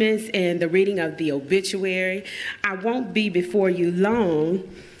acknowledgments and the reading of the obituary. I won't be before you long,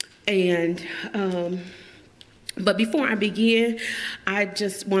 but before I begin, I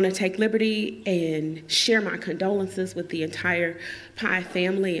just want to take liberty and share my condolences with the entire Pye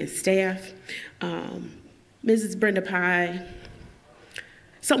family and staff. Mrs. Brenda Pye,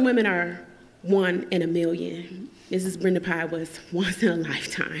 some women are 1 in a million. Mrs. Brenda Pye was once in a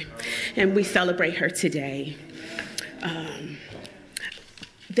lifetime, and we celebrate her today.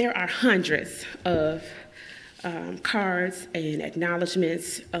 There are hundreds of cards and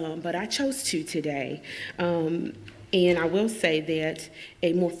acknowledgments, but I chose 2 today. And I will say that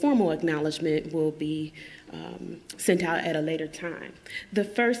a more formal acknowledgement will be sent out at a later time. The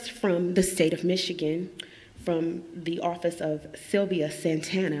first from the state of Michigan, from the office of Sylvia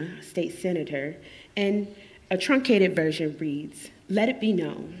Santana, state senator, and a truncated version reads, "Let it be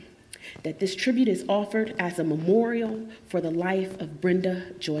known that this tribute is offered as a memorial for the life of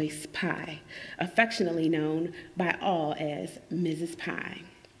Brenda Joyce Pye, affectionately known by all as Mrs. Pye.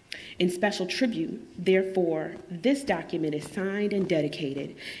 In special tribute, therefore, this document is signed and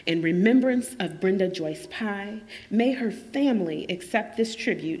dedicated in remembrance of Brenda Joyce Pye. May her family accept this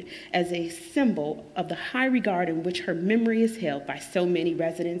tribute as a symbol of the high regard in which her memory is held by so many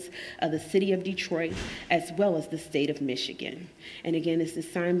residents of the city of Detroit, as well as the state of Michigan." And again, this is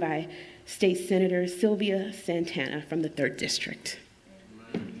signed by State Senator Sylvia Santana from the 3rd District.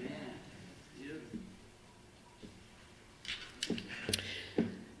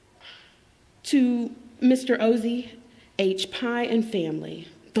 To Mr. Ozzie H. Pye and family,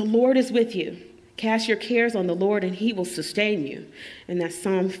 the Lord is with you. Cast your cares on the Lord and he will sustain you. And that's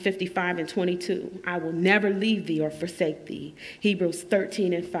Psalm 55 and 22. I will never leave thee or forsake thee. Hebrews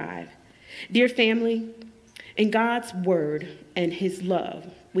 13 and 5. Dear family, in God's word and his love,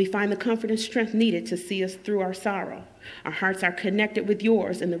 we find the comfort and strength needed to see us through our sorrow. Our hearts are connected with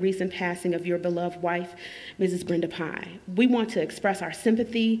yours in the recent passing of your beloved wife, Mrs. Brenda Pye. We want to express our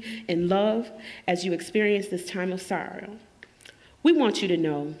sympathy and love as you experience this time of sorrow. We want you to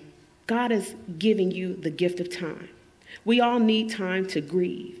know God is giving you the gift of time. We all need time to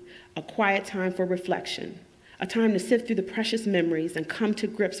grieve, a quiet time for reflection, a time to sift through the precious memories and come to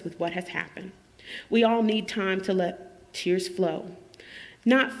grips with what has happened. We all need time to let tears flow,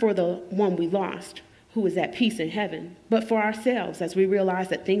 not for the one we lost, who is at peace in heaven, but for ourselves as we realize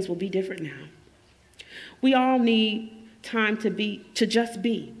that things will be different now. We all need time to just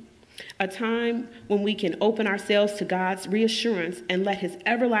be, a time when we can open ourselves to God's reassurance and let his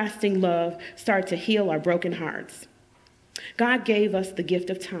everlasting love start to heal our broken hearts. God gave us the gift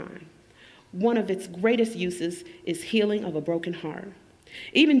of time. One of its greatest uses is healing of a broken heart.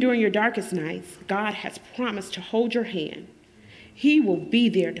 Even during your darkest nights, God has promised to hold your hand. He will be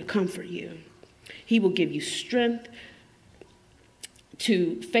there to comfort you. He will give you strength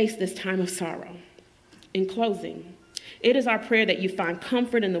to face this time of sorrow. In closing, it is our prayer that you find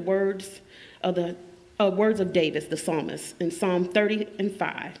comfort in the words of David, the psalmist, in Psalm 30 and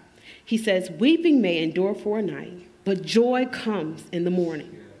 5. He says, "Weeping may endure for a night, but joy comes in the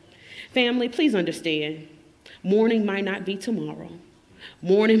morning." Family, please understand, mourning might not be tomorrow.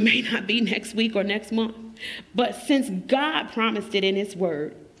 Mourning may not be next week or next month. But since God promised it in his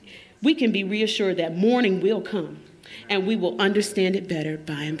word, we can be reassured that morning will come and we will understand it better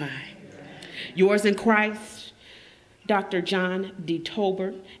by and by. Yours in Christ, Dr. John D.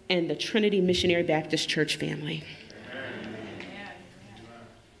 Tolbert and the Trinity Missionary Baptist Church family.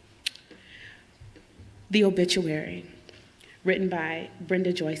 The obituary, written by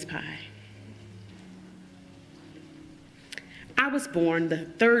Brenda Joyce Pye. I was born the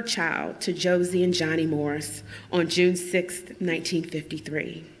 3rd child to Josie and Johnny Morris on June 6,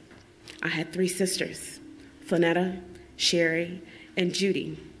 1953. I had 3 sisters, Flanetta, Sherry, and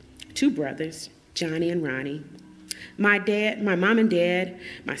Judy, 2 brothers, Johnny and Ronnie. My mom and dad,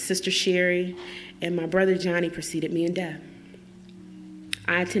 my sister Sherry, and my brother Johnny preceded me in death.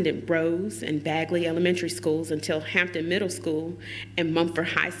 I attended Rose and Bagley elementary schools until Hampton Middle School and Mumford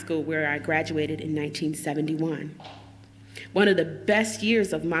High School, where I graduated in 1971. One of the best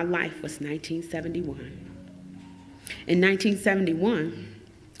years of my life was 1971. In 1971,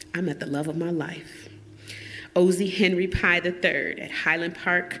 I met the love of my life, Ozzie Henry Pye III at Highland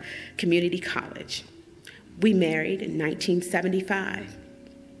Park Community College. We married in 1975.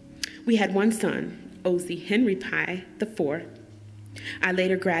 We had 1 son, Ozzie Henry Pye IV. I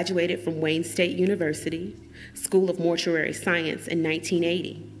later graduated from Wayne State University, School of Mortuary Science in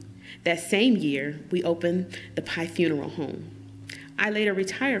 1980. That same year, we opened the Pye Funeral Home. I later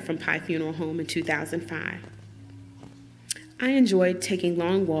retired from Pye Funeral Home in 2005. I enjoyed taking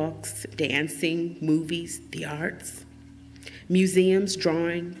long walks, dancing, movies, the arts, museums,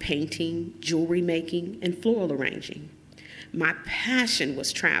 drawing, painting, jewelry making, and floral arranging. My passion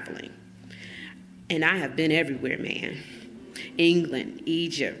was traveling, and I have been everywhere, man. England,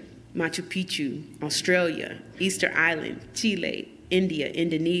 Egypt, Machu Picchu, Australia, Easter Island, Chile, India,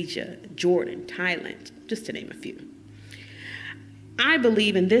 Indonesia, Jordan, Thailand, just to name a few. I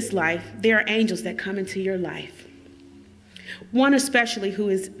believe in this life, there are angels that come into your life. One especially who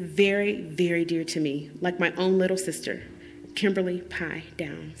is very, very dear to me, like my own little sister, Kimberly Pye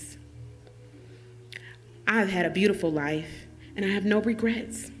Downs. I've had a beautiful life, and I have no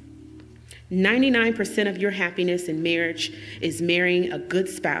regrets. 99% of your happiness in marriage is marrying a good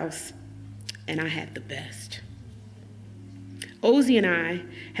spouse, and I had the best. Ozzy and I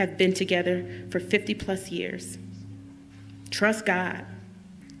have been together for 50 plus years. Trust God,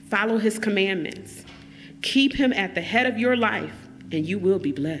 follow his commandments, keep him at the head of your life, and you will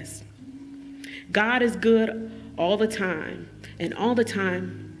be blessed. God is good all the time, and all the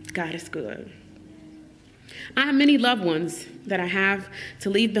time, God is good. I have many loved ones that I have to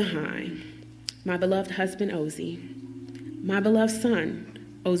leave behind. My beloved husband, Ozzy, my beloved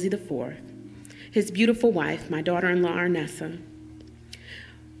son, Ozzy IV, his beautiful wife, my daughter-in-law, Arnessa,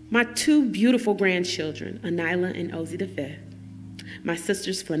 my two beautiful grandchildren, Anila and Ozzy V, my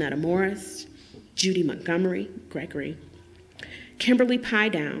sisters, Flanetta Morris, Judy Montgomery, Gregory, Kimberly Pye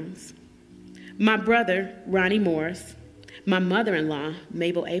Downs, my brother, Ronnie Morris, my mother-in-law,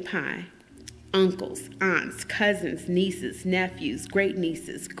 Mabel A. Pye, uncles, aunts, cousins, nieces, nephews,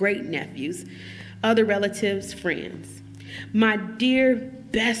 great-nieces, great-nephews, other relatives, friends, my dear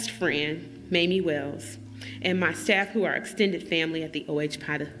best friend, Mamie Wells, and my staff who are extended family at the O.H.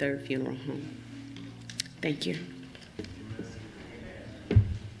 Pye III Funeral Home. Thank you.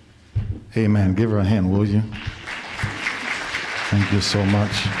 Amen. Give her a hand, will you? Thank you so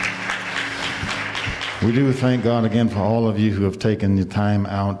much. We do thank God again for all of you who have taken the time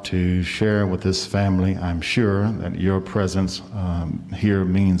out to share with this family. I'm sure that your presence here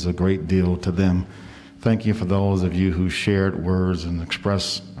means a great deal to them. Thank you for those of you who shared words and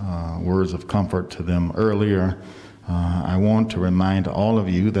expressed words of comfort to them earlier. I want to remind all of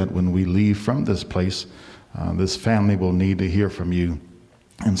you that when we leave from this place, this family will need to hear from you.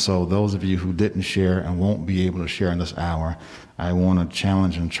 And so those of you who didn't share and won't be able to share in this hour, I want to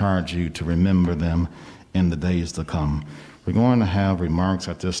challenge and charge you to remember them in the days to come. We're going to have remarks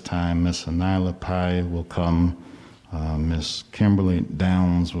at this time. Miss Anila Pye will come, Miss Kimberly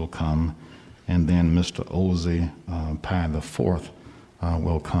Downs will come, and then Mr. Ozzy Pye IV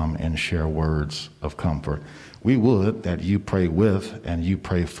will come and share words of comfort. We would that you pray with and you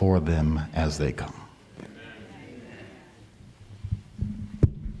pray for them as they come.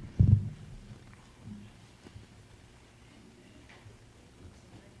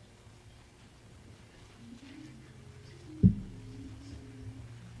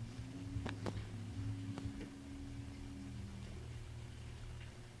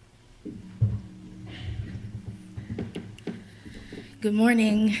 Good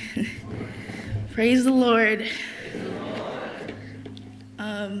morning. Praise the Lord.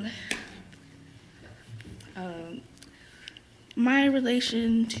 My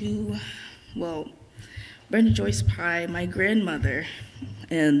relation to, Brenda Joyce Pye, my grandmother,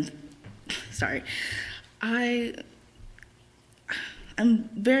 and I'm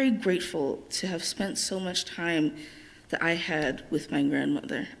very grateful to have spent so much time that I had with my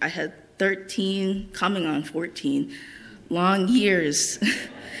grandmother. I had 13, coming on 14, long years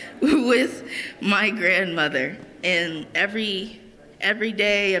with my grandmother, and every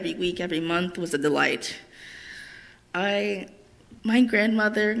day, every week, every month was a delight. My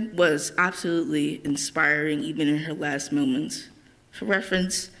grandmother was absolutely inspiring, even in her last moments. For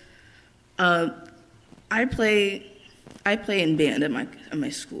reference, I play in band at my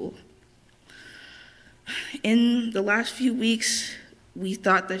school. In the last few weeks, we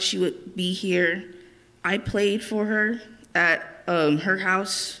thought that she would be here. I played for her at her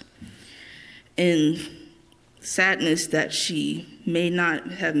house, in sadness that she may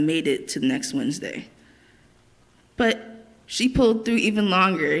not have made it to next Wednesday. But she pulled through even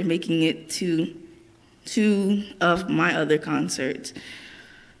longer, making it to two of my other concerts.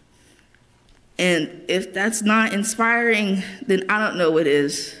 And if that's not inspiring, then I don't know what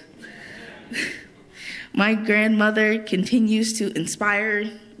is. My grandmother continues to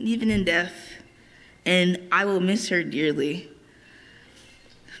inspire, even in death, and I will miss her dearly.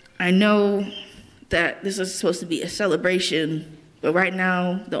 I know that this is supposed to be a celebration, but right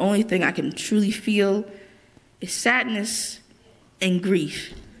now, the only thing I can truly feel is sadness and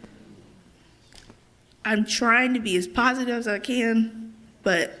grief. I'm trying to be as positive as I can,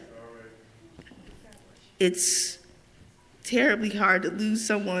 but it's terribly hard to lose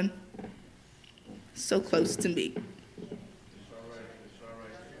someone so close to me.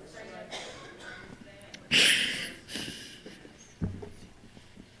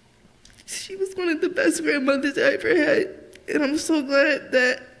 She was one of the best grandmothers I ever had, and I'm so glad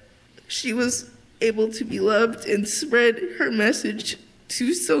that she was able to be loved and spread her message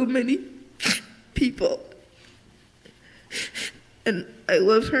to so many people. And I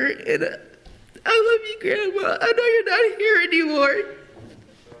love her, and I love you, Grandma. I know you're not here anymore.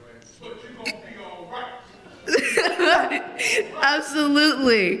 But you're gonna be all right.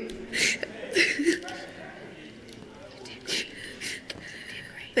 Absolutely.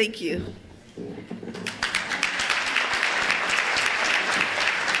 Thank you.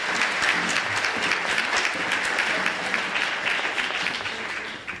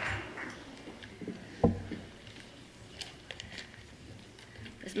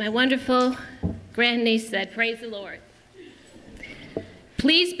 As my wonderful grandniece said, praise the Lord.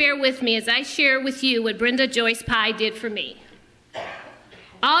 Please bear with me as I share with you what Brenda Joyce Pye did for me.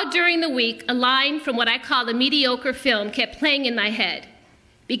 All during the week, a line from what I call a mediocre film kept playing in my head.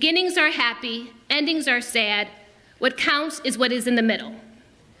 Beginnings are happy, endings are sad. What counts is what is in the middle.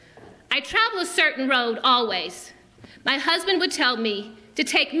 I travel a certain road always. My husband would tell me to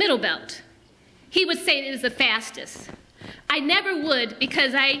take Middle Belt. He would say it is the fastest. I never would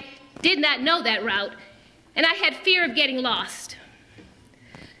because I did not know that route, and I had fear of getting lost.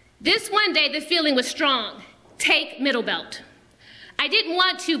 This one day, the feeling was strong. Take Middle Belt. I didn't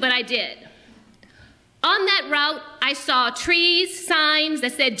want to, but I did. On that route, I saw trees, signs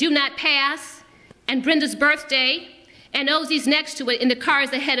that said, do not pass, and Brenda's birthday, and Ozzy's next to it in the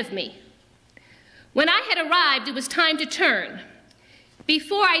cars ahead of me. When I had arrived, it was time to turn.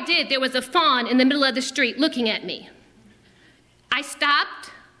 Before I did, there was a fawn in the middle of the street looking at me. I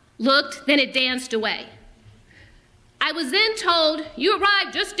stopped, looked, then it danced away. I was then told, you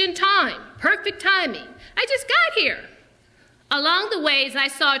arrived just in time, perfect timing. I just got here. Along the ways, I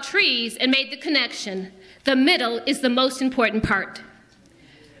saw trees and made the connection. The middle is the most important part.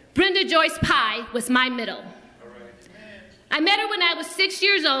 Brenda Joyce Pye was my middle. I met her when I was 6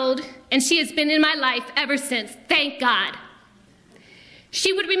 years old, and she has been in my life ever since, thank God.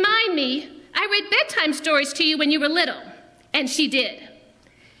 She would remind me, I read bedtime stories to you when you were little, and she did.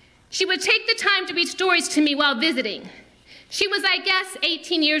 She would take the time to read stories to me while visiting. She was, I guess,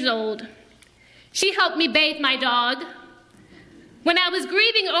 18 years old. She helped me bathe my dog. When I was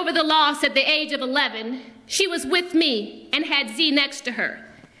grieving over the loss at the age of 11, she was with me and had Z next to her.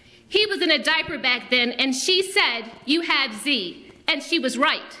 He was in a diaper back then, and she said, you have Z, and she was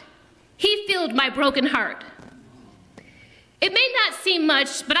right. He filled my broken heart. It may not seem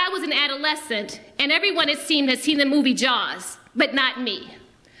much, but I was an adolescent, and everyone, it seemed, had seen the movie Jaws, but not me.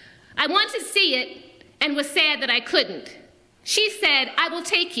 I wanted to see it and was sad that I couldn't. She said, I will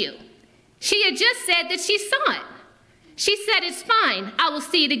take you. She had just said that she saw it. She said, it's fine, I will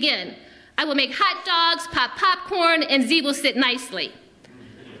see it again. I will make hot dogs, pop popcorn, and Z will sit nicely.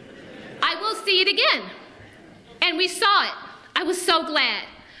 I will see it again. And we saw it. I was so glad.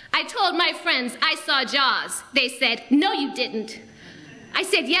 I told my friends I saw Jaws. They said, no, you didn't. I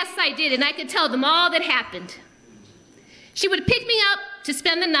said, yes, I did, and I could tell them all that happened. She would pick me up to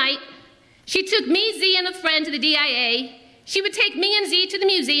spend the night. She took me, Z, and a friend to the DIA. She would take me and Z to the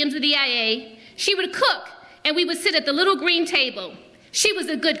museums of the DIA. She would cook, and we would sit at the little green table. She was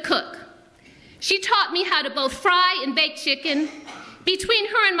a good cook. She taught me how to both fry and bake chicken. Between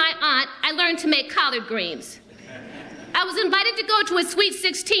her and my aunt, I learned to make collard greens. I was invited to go to a Sweet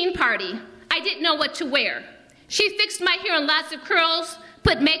 16 party. I didn't know what to wear. She fixed my hair in lots of curls,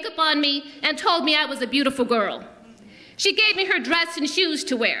 put makeup on me, and told me I was a beautiful girl. She gave me her dress and shoes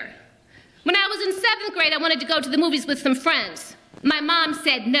to wear. When I was in 7th grade, I wanted to go to the movies with some friends. My mom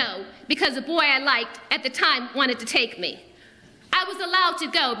said no, because a boy I liked at the time wanted to take me. I was allowed to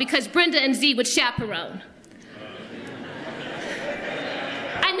go because Brenda and Z would chaperone.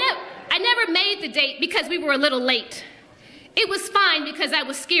 I never made the date because we were a little late. It was fine because I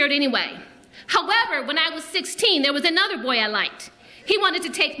was scared anyway. However, when I was 16, there was another boy I liked. He wanted to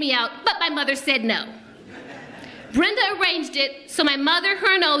take me out, but my mother said no. Brenda arranged it so my mother,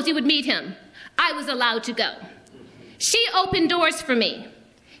 her, and Ozzy would meet him. I was allowed to go. She opened doors for me.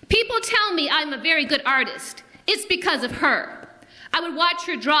 People tell me I'm a very good artist. It's because of her. I would watch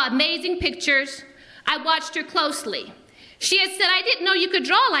her draw amazing pictures. I watched her closely. She had said, I didn't know you could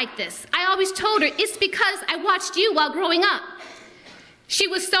draw like this. I always told her, it's because I watched you while growing up. She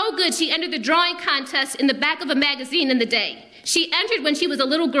was so good, she entered the drawing contest in the back of a magazine in the day. She entered when she was a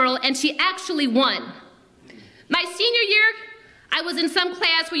little girl, and she actually won. My senior year, I was in some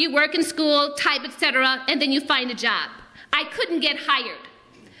class where you work in school, type, etc., and then you find a job. I couldn't get hired.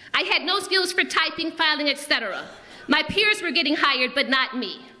 I had no skills for typing, filing, etc. My peers were getting hired, but not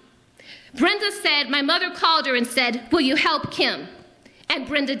me. Brenda said, my mother called her and said, will you help Kim? And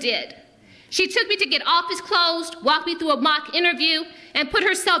Brenda did. She took me to get office closed, walked me through a mock interview, and put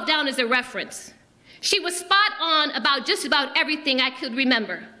herself down as a reference. She was spot on about just about everything I could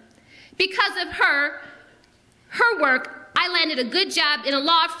remember. Because of her work, I landed a good job in a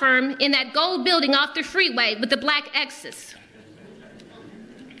law firm in that gold building off the freeway with the black X's.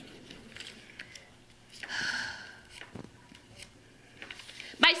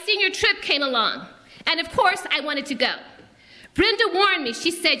 My senior trip came along, and of course I wanted to go. Brenda warned me.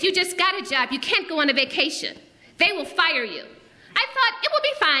 She said, you just got a job. You can't go on a vacation. They will fire you. I thought, it will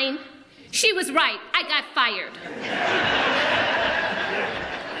be fine. She was right. I got fired.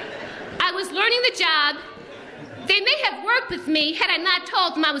 I was learning the job. They may have worked with me had I not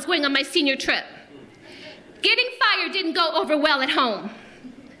told them I was going on my senior trip. Getting fired didn't go over well at home.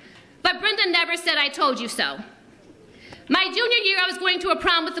 But Brenda never said I told you so. My junior year, I was going to a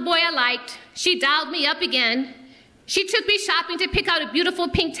prom with the boy I liked. She dialed me up again. She took me shopping to pick out a beautiful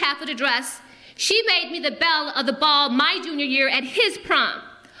pink taffeta dress. She made me the belle of the ball my junior year at his prom,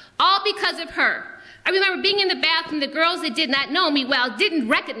 all because of her. I remember being in the bathroom, the girls that did not know me well didn't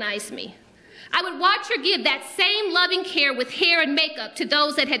recognize me. I would watch her give that same loving care with hair and makeup to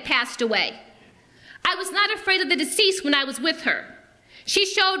those that had passed away. I was not afraid of the deceased when I was with her. She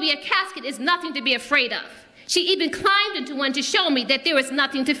showed me a casket is nothing to be afraid of. She even climbed into one to show me that there was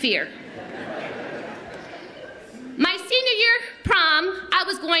nothing to fear. My senior year prom, I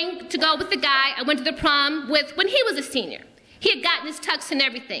was going to go with the guy I went to the prom with when he was a senior. He had gotten his tux and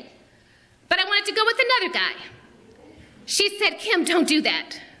everything. But I wanted to go with another guy. She said, Kim, don't do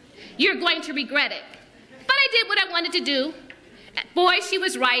that. You're going to regret it. But I did what I wanted to do. Boy, she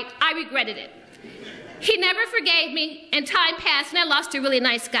was right. I regretted it. He never forgave me, and time passed, and I lost a really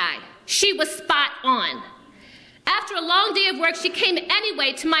nice guy. She was spot on. After a long day of work, she came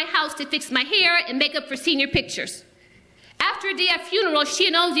anyway to my house to fix my hair and makeup for senior pictures. After a day at funeral, she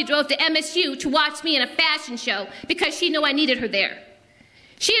and Ozzy drove to MSU to watch me in a fashion show because she knew I needed her there.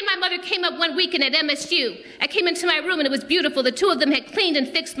 She and my mother came up one weekend at MSU. I came into my room and it was beautiful. The two of them had cleaned and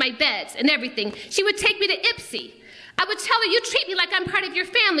fixed my beds and everything. She would take me to Ipsy. I would tell her, you treat me like I'm part of your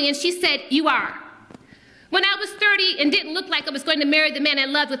family, and she said, you are. When I was 30 and didn't look like I was going to marry the man I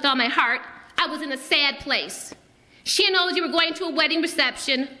loved with all my heart, I was in a sad place. She and Ozzy were going to a wedding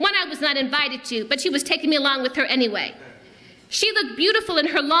reception, one I was not invited to, but she was taking me along with her anyway. She looked beautiful in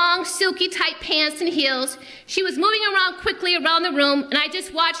her long, silky, tight pants and heels. She was moving around quickly around the room, and I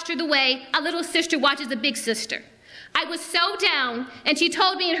just watched her the way a little sister watches a big sister. I was so down, and she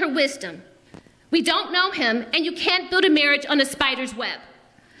told me in her wisdom, we don't know him, and you can't build a marriage on a spider's web.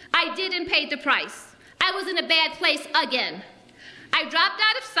 I did and paid the price. I was in a bad place again. I dropped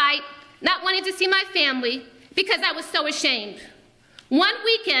out of sight, not wanting to see my family, because I was so ashamed. One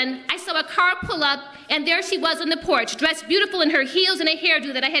weekend, I saw a car pull up, and there she was on the porch, dressed beautiful in her heels and a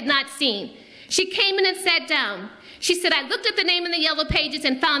hairdo that I had not seen. She came in and sat down. She said, I looked at the name in the yellow pages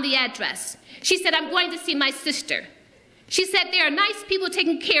and found the address. She said, I'm going to see my sister. She said, there are nice people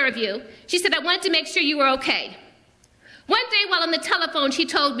taking care of you. She said, I wanted to make sure you were okay. One day while on the telephone, she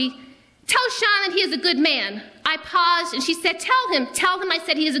told me, tell Sean that he is a good man. I paused, and she said, tell him I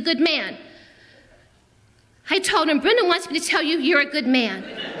said he is a good man. I told him, Brenda wants me to tell you you're a good man.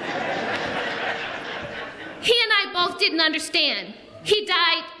 He and I both didn't understand. He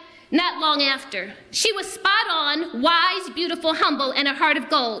died not long after. She was spot on, wise, beautiful, humble, and a heart of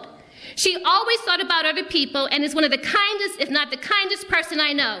gold. She always thought about other people and is one of the kindest, if not the kindest person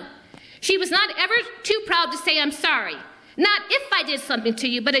I know. She was not ever too proud to say, I'm sorry. Not if I did something to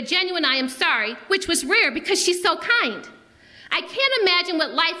you, but a genuine I am sorry, which was rare because she's so kind. I can't imagine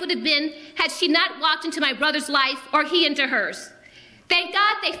what life would have been had she not walked into my brother's life or he into hers. Thank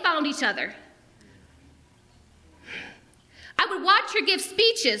God they found each other. I would watch her give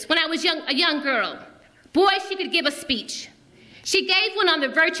speeches when I was a young girl. Boy, she could give a speech. She gave one on the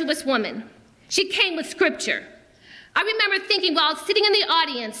virtuous woman. She came with scripture. I remember thinking while sitting in the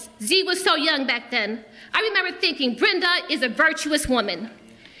audience, Z was so young back then, I remember thinking, Brenda is a virtuous woman.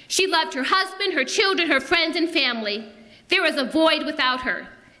 She loved her husband, her children, her friends, and family. There was a void without her.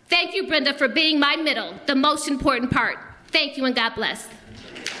 Thank you, Brenda, for being my middle, the most important part. Thank you, and God bless.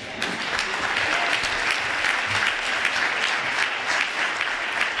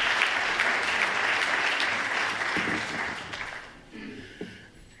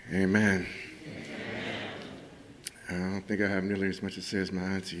 Amen. I don't think I have nearly as much to say as my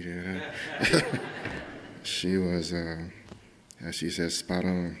auntie did. She was, as she said, spot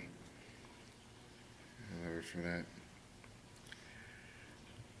on. I love her for that.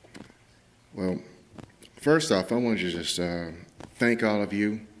 Well, first off, I want to just thank all of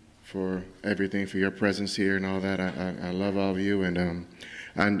you for everything, for your presence here and all that. I love all of you, and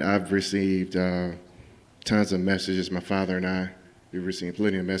I've received tons of messages. My father and I, we've received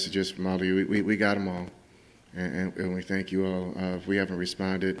plenty of messages from all of you. We got them all, and we thank you all. If we haven't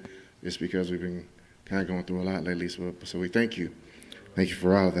responded, it's because we've been kind of going through a lot lately, so we thank you. Thank you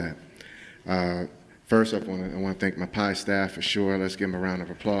for all of that. First off, I want to thank my Pye staff for sure. Let's give them a round of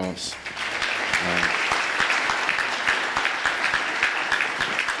applause.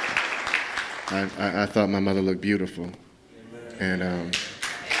 I thought my mother looked beautiful, and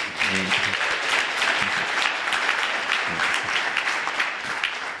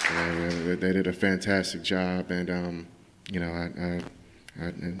they did a fantastic job. And you know, I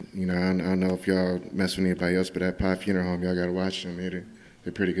don't know if y'all mess with anybody else, but that Pye Funeral Home, y'all got to watch them.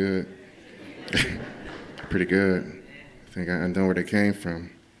 They're pretty good. Pretty good. I think I know where they came from.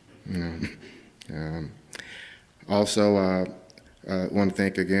 You know. Also, I want to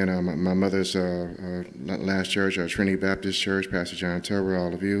thank again my mother's last church, Trinity Baptist Church, Pastor John Turber,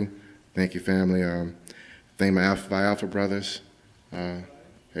 all of you. Thank you, family. Thank my Phi Alpha brothers.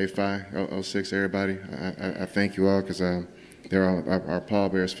 Hey, Phi 06, everybody. I thank you all because they're our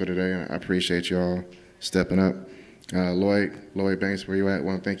pallbearers for today. And I appreciate you all stepping up. Lloyd Banks, where you at? I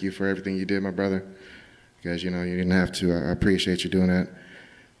want to thank you for everything you did, my brother. Because, you know, you didn't have to. I appreciate you doing that.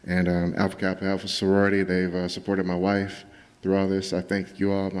 And Alpha Kappa Alpha Sorority, they've supported my wife through all this. I thank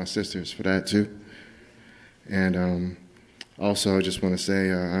you all, my sisters, for that too. And also, I just want to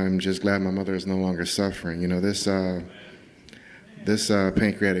say I'm just glad my mother is no longer suffering. You know, this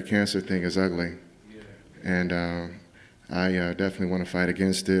pancreatic cancer thing is ugly, and I definitely want to fight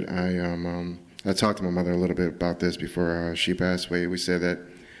against it. I talked to my mother a little bit about this before she passed away. We said that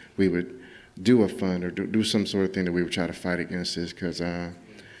we would do a fund or do some sort of thing that we would try to fight against this, because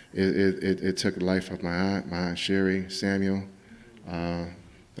it took the life of my aunt Sherry Samuel.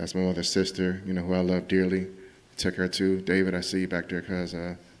 That's my mother's sister, you know, who I love dearly. It took her too. David, I see you back there, cuz.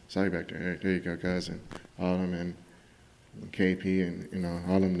 Saw you back there. There you go, cousin. All of them, and KP, and you know,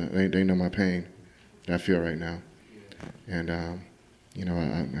 all of them. They know my pain that I feel right now, and you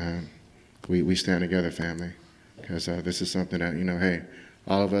know, we stand together, family, because this is something that, you know, hey,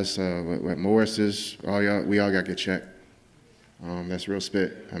 all of us at Morris's, we all got to get checked. That's real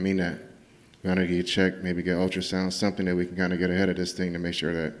spit. I mean that. We got to get checked, maybe get ultrasound, something that we can kind of get ahead of this thing to make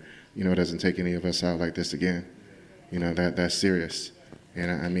sure that, you know, it doesn't take any of us out like this again. You know, that's serious.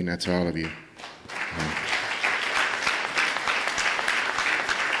 And I mean that to all of you.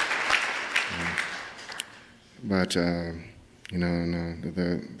 But, you know,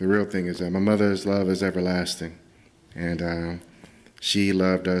 the real thing is that my mother's love is everlasting. And she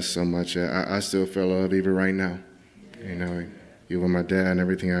loved us so much. I still feel love even right now. You know, you with my dad and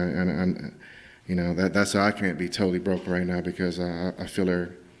everything. You know, that's how I can't be totally broken right now, because I feel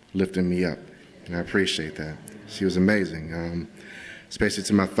her lifting me up. And I appreciate that. She was amazing. Especially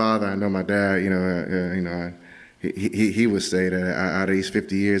to my father. I know my dad, you know, he would say that out of these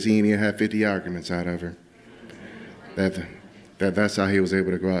 50 years, he ain't even had 50 arguments out of her. That's how he was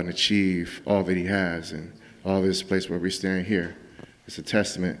able to go out and achieve all that he has, and all this place where we're standing here. It's a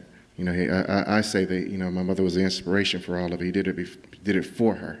testament. You know, I say that, you know, my mother was the inspiration for all of it. He did it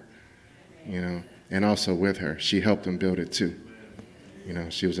for her, you know, and also with her. She helped him build it too. You know,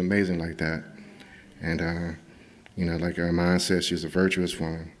 she was amazing like that. And, you know, like my aunt said, she was a virtuous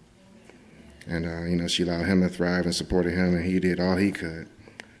woman. And, you know, she allowed him to thrive and supported him, and he did all he could.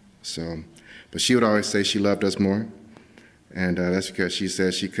 So, but she would always say she loved us more. And that's because she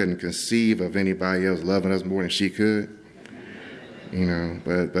said she couldn't conceive of anybody else loving us more than she could. You know,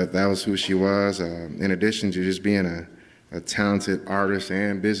 but that was who she was. In addition to just being a talented artist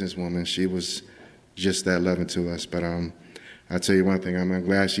and businesswoman, she was just that loving to us. But I'll tell you one thing, I'm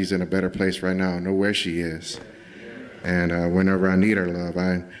glad she's in a better place right now. I know where she is. And whenever I need her love,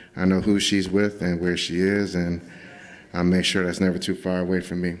 I know who she's with and where she is, and I make sure that's never too far away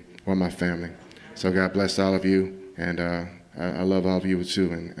from me or my family. So God bless all of you, and I love all of you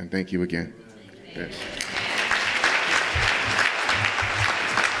too, and thank you again. Yes.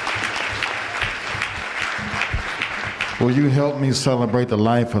 Will you help me celebrate the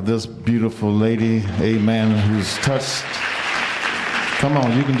life of this beautiful lady, amen, who's touched, come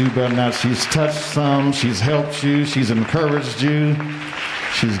on, you can do better than that. She's touched some, she's helped you, she's encouraged you,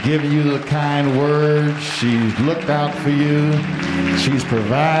 she's given you the kind words, she's looked out for you, she's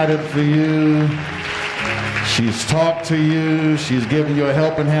provided for you, She's talked to you. She's given you a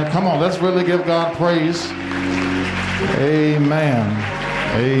helping hand. Come on, let's really give God praise. Amen.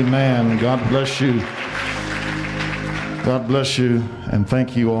 Amen. God bless you. God bless you. And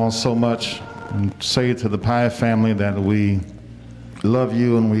thank you all so much. And say to the Pye family that we love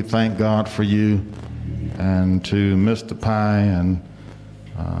you and we thank God for you. And to Mr. Pye and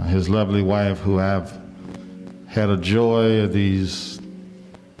his lovely wife, who have had a joy of these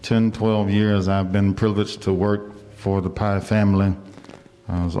 10, 12 years I've been privileged to work for the Pye family.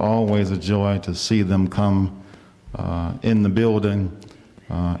 It's always a joy to see them come in the building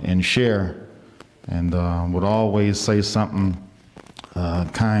and share, and would always say something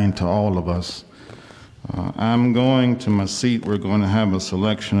kind to all of us. I'm going to my seat. We're going to have a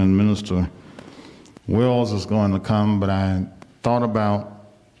selection, and Minister Wells is going to come, but I thought about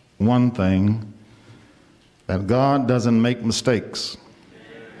one thing, that God doesn't make mistakes,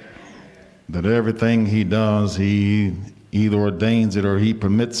 that everything he does, he either ordains it or he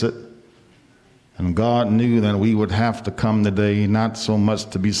permits it. And God knew that we would have to come today, not so much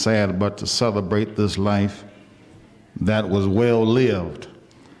to be sad, but to celebrate this life that was well lived.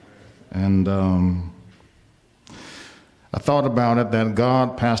 And I thought about it, that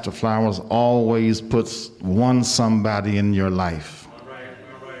God, Pastor Flowers, always puts one somebody in your life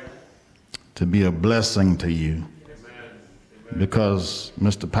to be a blessing to you. Because,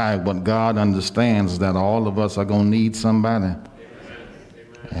 Mr. Pye, what God understands is that all of us are going to need somebody.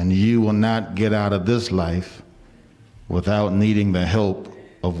 And you will not get out of this life without needing the help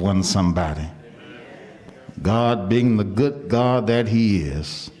of one somebody. God, being the good God that he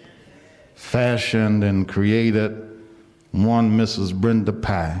is, fashioned and created one Mrs. Brenda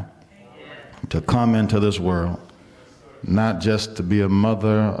Pye to come into this world, not just to be a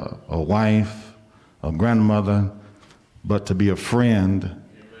mother, a wife, a grandmother, but to be a friend,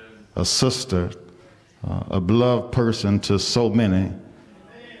 a sister, a beloved person to so many.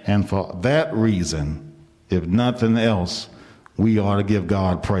 And for that reason, if nothing else, we ought to give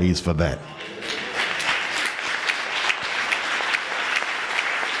God praise for that.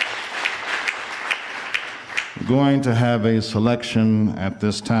 We're going to have a selection at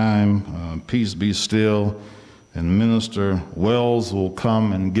this time, Peace Be Still, and Minister Wells will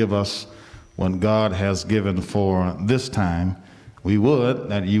come and give us what God has given for this time. We would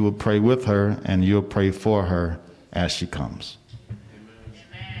that you would pray with her and you'll pray for her as she comes.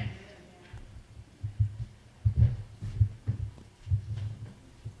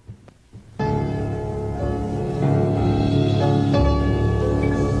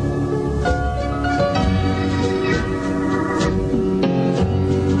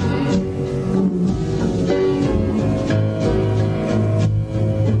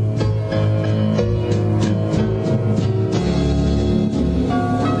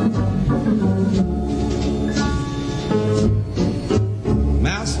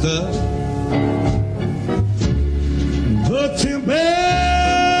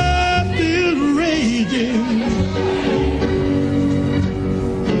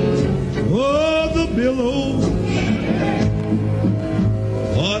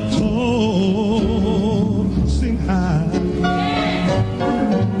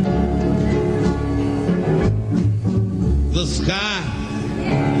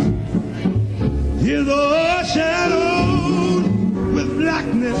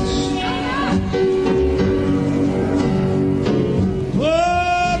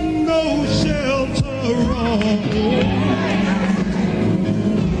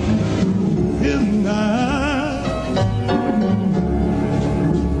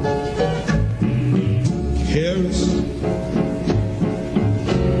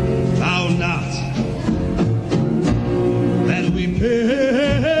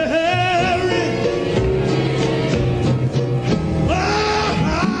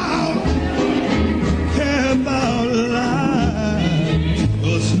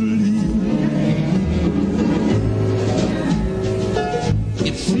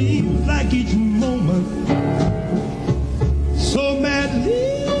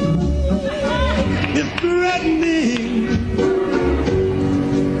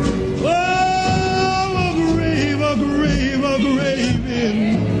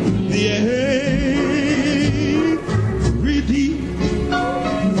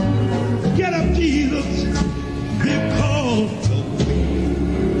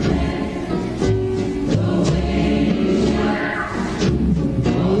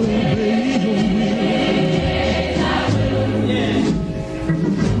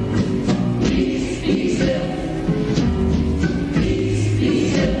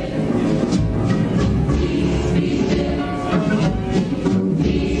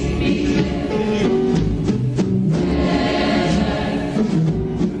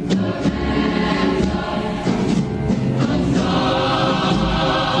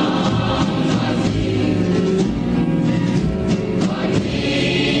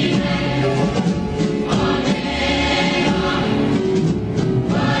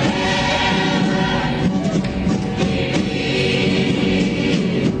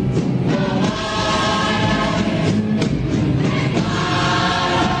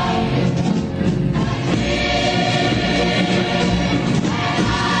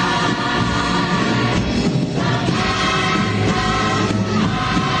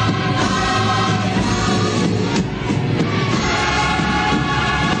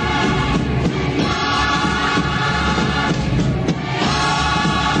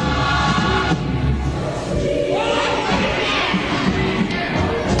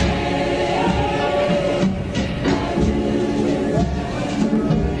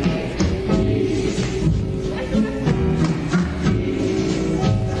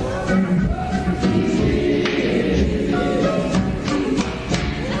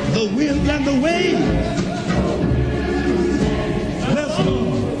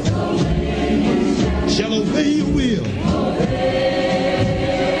 your will.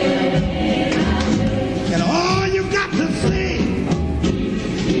 And all you got to say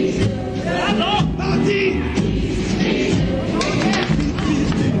about these.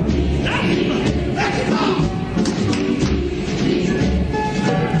 Let's stop.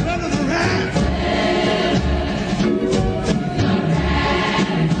 Brother the rat.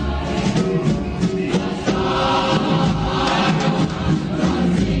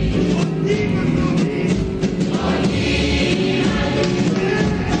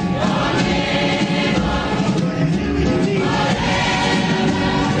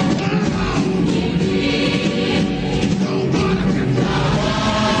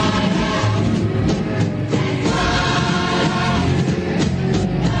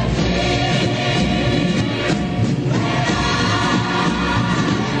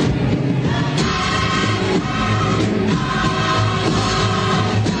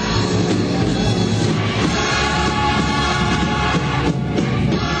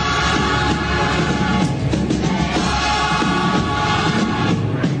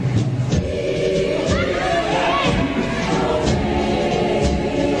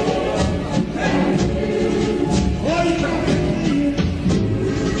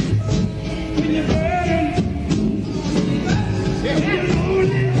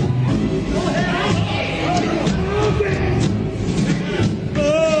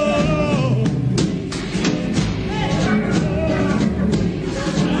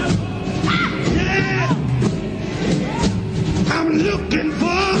 I'm looking for,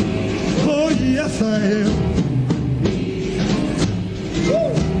 oh yes I am.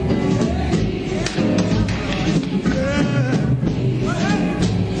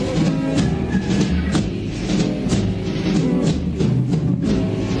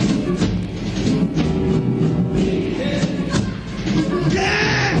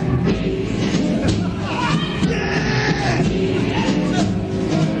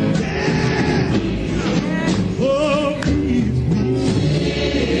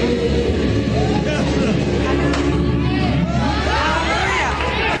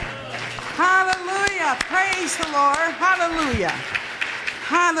 Hallelujah. Praise the Lord. Hallelujah.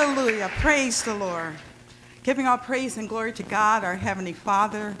 Hallelujah. Praise the Lord. Giving all praise and glory to God, our Heavenly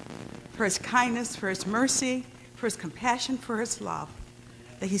Father, for his kindness, for his mercy, for his compassion, for his love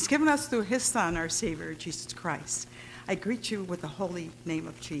that he's given us through his Son, our Savior, Jesus Christ. I greet you with the holy name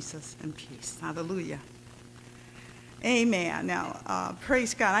of Jesus and peace. Hallelujah. Amen. Now,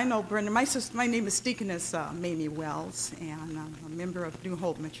 praise God. I know Brenda. My name is Deaconess Mamie Wells, and I'm a member of New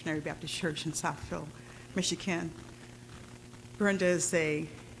Hope Missionary Baptist Church in Southfield, Michigan. Brenda is a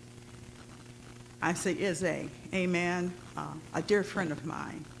dear friend of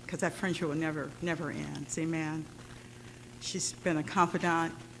mine, because that friendship will never end. Amen. She's been a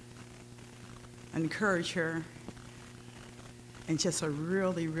confidant, an encourager, and just a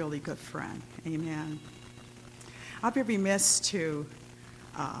really, really good friend. Amen. I'll be remiss to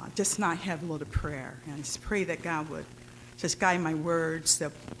just not have a little prayer, and just pray that God would just guide my words,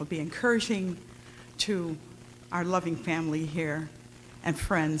 that will be encouraging to our loving family here and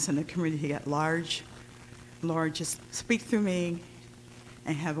friends and the community at large. Lord, just speak through me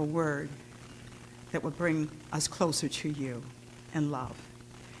and have a word that will bring us closer to you in love.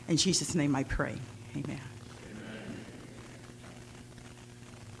 In Jesus' name I pray. Amen.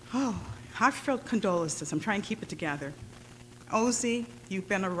 Oh, heartfelt condolences. I'm trying to keep it together. Ozzy, you've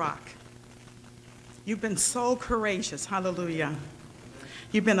been a rock. You've been so courageous. Hallelujah.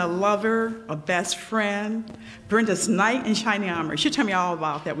 You've been a lover, a best friend, Brenda's knight in shining armor. She'll tell me all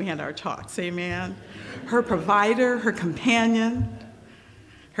about that. We had our talks. Amen. Her provider, her companion,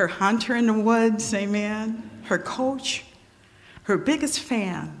 her hunter in the woods. Amen. Her coach, her biggest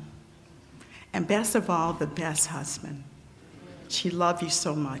fan, and best of all, the best husband. She loved you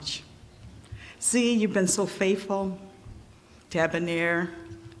so much. Z, you've been so faithful, debonair,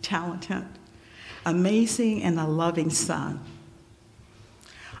 talented, amazing, and a loving son.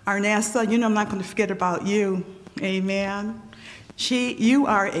 Arnessa, you know I'm not going to forget about you. Amen. You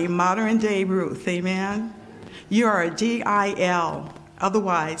are a modern day Ruth. Amen. You are a DIL,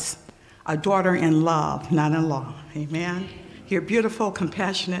 otherwise a daughter-in-love, not in-law. Amen. You're beautiful,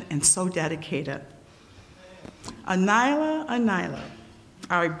 compassionate, and so dedicated. Anila,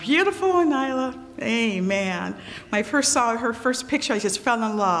 our beautiful Anila. Amen. When I first saw her first picture, I just fell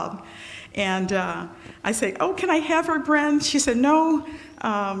in love. And I said, oh, can I have her, Brenda? She said, no,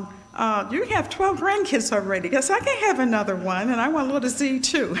 you have 12 grandkids already. Yes, I can have another one, and I want a little Z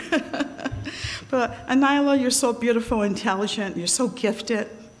too. But Anila, you're so beautiful, intelligent, you're so gifted,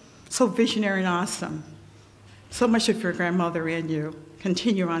 so visionary and awesome. So much of your grandmother in you.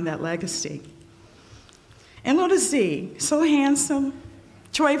 Continue on that legacy. And little Z, so handsome,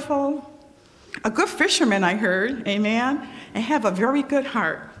 joyful, a good fisherman, I heard, amen, and have a very good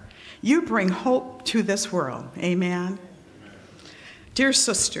heart. You bring hope to this world, amen. Dear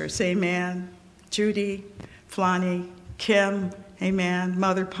sisters, amen, Judy, Flonnie, Kim, amen,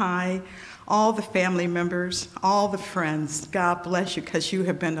 Mother Pye, all the family members, all the friends, God bless you because you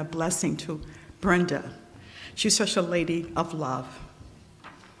have been a blessing to Brenda. She's such a lady of love.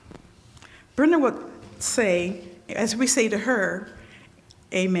 Brenda would say, as we say to her,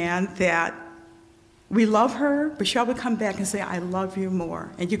 amen, that we love her, but she would come back and say, I love you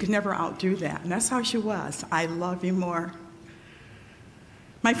more. And you could never outdo that. And that's how she was. I love you more.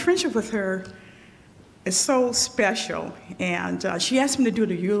 My friendship with her is so special. And she asked me to do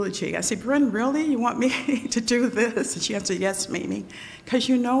the eulogy. I said, Brenda, really? You want me to do this? And she answered, yes, Mimi, because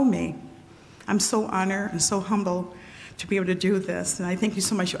you know me. I'm so honored and so humble to be able to do this. And I thank you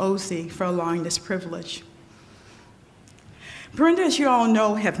so much, Ozzy, for allowing this privilege. Brenda, as you all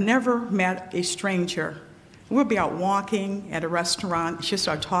know, have never met a stranger. We'll be out walking at a restaurant. She'll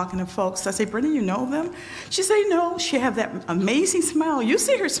start talking to folks. I say, Brenda, you know them? She say, no. She have that amazing smile. You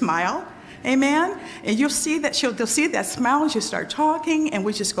see her smile, amen? And you'll see that they'll see that smile. She'll start talking, and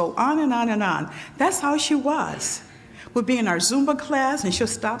we just go on and on and on. That's how she was. We'll be in our Zumba class, and she'll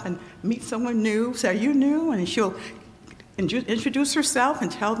stop and meet someone new. Say, are you new? And she'll introduce herself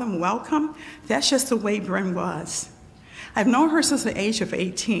and tell them welcome. That's just the way Brenda was. I've known her since the age of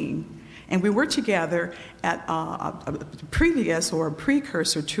 18, and we were together at a previous or a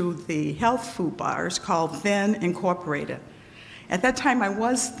precursor to the health food bars called Thin Incorporated. At that time, I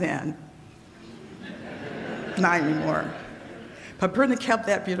was thin, not anymore. But Brenda kept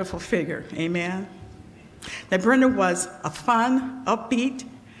that beautiful figure, amen? That Brenda was a fun, upbeat,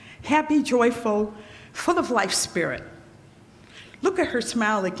 happy, joyful, full of life spirit. Look at her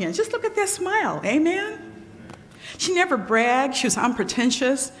smile again. Just look at that smile, amen? She never bragged. She was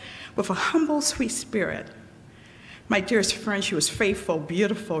unpretentious, with a humble, sweet spirit. My dearest friend, she was faithful,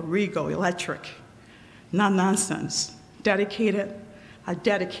 beautiful, regal, electric, non-nonsense, dedicated, a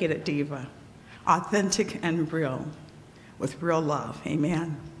dedicated diva, authentic and real, with real love,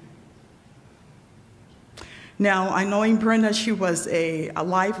 amen? Now, I knowing Brenda, she was a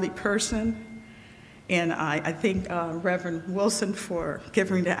lively person, and I thank Reverend Wilson for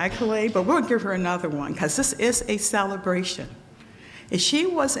giving the accolade, but we'll give her another one, because this is a celebration. If she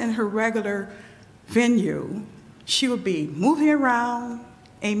was in her regular venue, she would be moving around,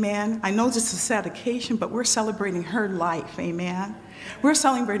 amen. I know this is a sad occasion, but we're celebrating her life, amen. We're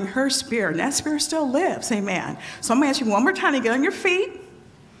celebrating her spirit, and that spirit still lives, amen. So I'm going to ask you one more time to get on your feet.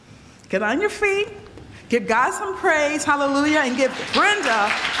 Get on your feet. Give God some praise, hallelujah, and give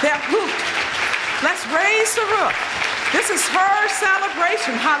Brenda that hoot. Let's raise the roof. This is her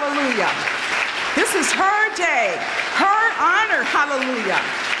celebration, hallelujah. This is her day, her honor, hallelujah.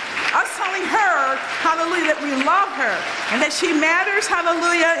 Us telling her, hallelujah, that we love her and that she matters,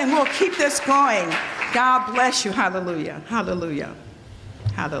 hallelujah, and we'll keep this going. God bless you, hallelujah, hallelujah,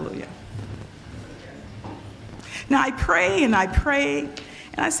 hallelujah. Now I pray and I pray,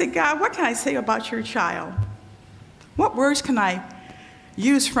 and I say, God, what can I say about your child? What words can I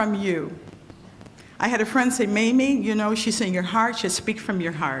use from you? I had a friend say, Mamie, you know, she's in your heart, just speak from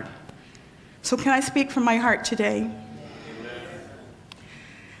your heart. So can I speak from my heart today? Amen.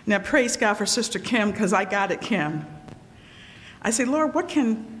 Now, praise God for Sister Kim, because I got it, Kim. I said, Lord, what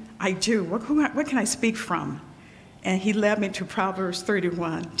can I do? What can I speak from? And he led me to Proverbs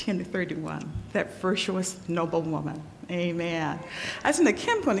 31, 10 to 31, that virtuous, noble woman. Amen. I said, now,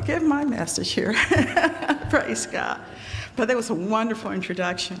 Kim's going to give my message here. Praise God. But that was a wonderful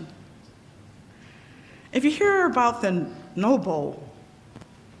introduction. If you hear about the noble,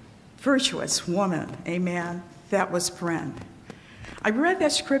 virtuous woman, amen, that was Brenda. I read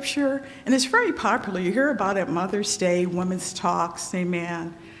that scripture, and it's very popular. You hear about it at Mother's Day, women's talks,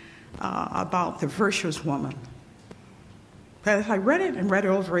 amen, about the virtuous woman. But as I read it and read it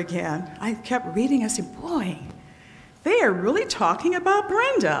over again, I kept reading. I said, boy, they are really talking about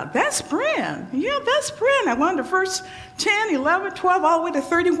Brenda. That's Brenda. Yeah, that's Brenda. I wanted the first 10, 11, 12, all the way to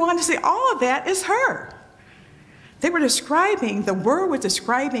 31 to say all of that is her. They were describing, the word was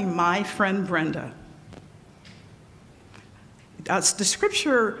describing my friend Brenda. The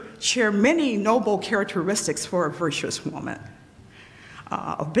scripture share many noble characteristics for a virtuous woman.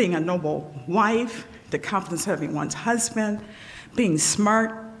 Of being a noble wife, the confidence of having one's husband, being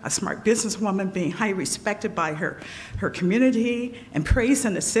smart, a smart businesswoman, being highly respected by her community and praised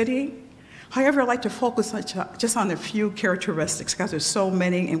in the city. However, I'd like to focus just on a few characteristics because there's so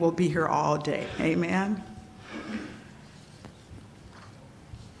many and we'll be here all day. Amen.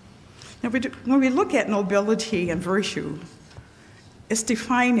 Now, when we look at nobility and virtue, it's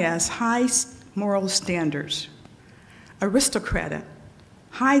defined as high moral standards, aristocratic,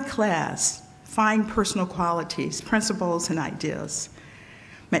 high class, fine personal qualities, principles, and ideas,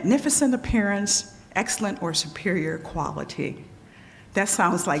 magnificent appearance, excellent or superior quality. That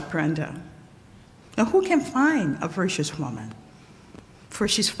sounds like Brenda. Now, who can find a virtuous woman? For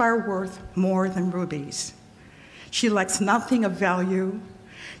she's far worth more than rubies. She lacks nothing of value.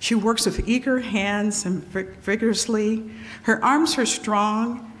 She works with eager hands and vigorously. Her arms are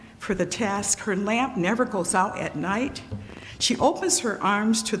strong for the task. Her lamp never goes out at night. She opens her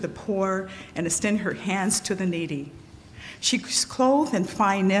arms to the poor and extends her hands to the needy. She's clothed in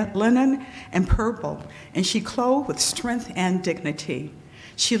fine linen and purple, and she clothed with strength and dignity.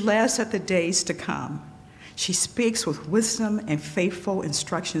 She laughs at the days to come. She speaks with wisdom and faithful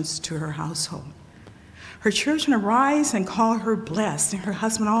instructions to her household. Her children arise and call her blessed, and her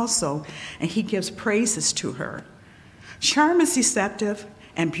husband also, and he gives praises to her. Charm is deceptive,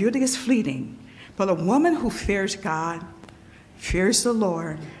 and beauty is fleeting, but a woman who fears God, fears the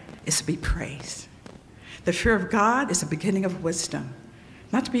Lord, is to be praised. The fear of God is the beginning of wisdom,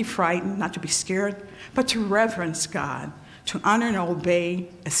 not to be frightened, not to be scared, but to reverence God, to honor and obey,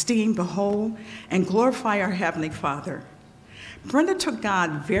 esteem, behold, and glorify our Heavenly Father. Brenda took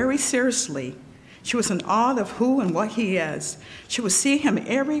God very seriously. She was in awe of who and what he is. She would see him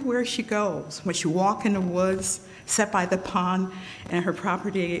everywhere she goes, when she walked in the woods, sat by the pond in her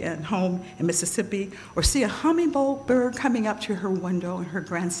property and home in Mississippi, or see a hummingbird coming up to her window in her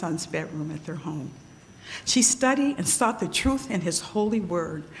grandson's bedroom at their home. She studied and sought the truth in his holy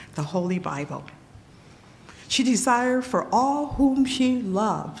word, the Holy Bible. She desired for all whom she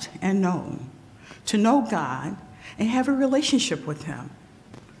loved and known to know God and have a relationship with him.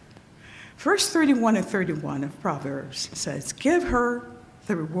 Verse 31 and 31 of Proverbs says, give her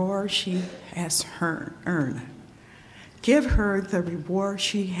the reward she has earned. Give her the reward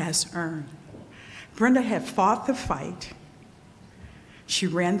she has earned. Brenda had fought the fight. She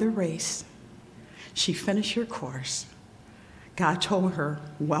ran the race. She finished her course. God told her,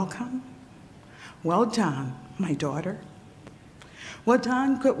 welcome. Well done, my daughter. Well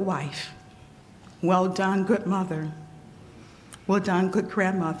done, good wife. Well done, good mother. Well done, good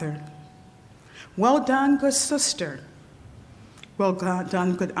grandmother. Well done, good sister. Well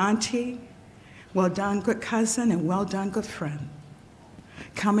done, good auntie. Well done, good cousin, and well done, good friend.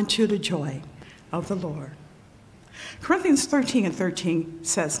 Come into the joy of the Lord. Corinthians 13 and 13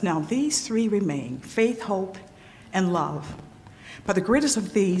 says, now these three remain, faith, hope, and love. But the greatest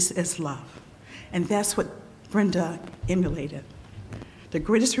of these is love. And that's what Brenda emulated. The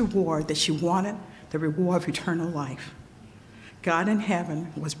greatest reward that she wanted, the reward of eternal life. God in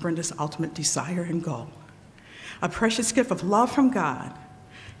heaven was Brenda's ultimate desire and goal. A precious gift of love from God.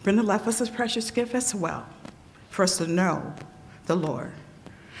 Brenda left us a precious gift as well, for us to know the Lord.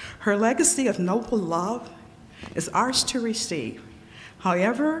 Her legacy of noble love is ours to receive.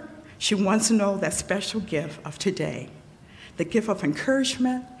 However, she wants to know that special gift of today, the gift of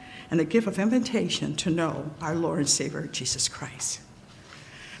encouragement and the gift of invitation to know our Lord and Savior, Jesus Christ.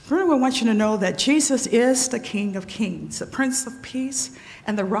 Brenda wants you to know that Jesus is the King of Kings, the Prince of Peace,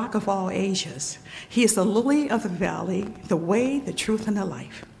 and the Rock of all ages. He is the lily of the valley, the way, the truth, and the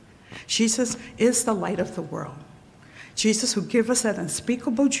life. Jesus is the light of the world. Jesus who gives us that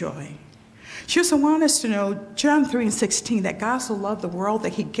unspeakable joy. She also wants us to know, John 3 and 16, that God so loved the world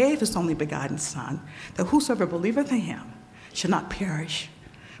that he gave his only begotten Son, that whosoever believeth in him shall not perish,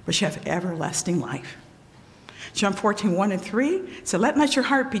 but shall have everlasting life. John 14, 1 and 3 said, let not your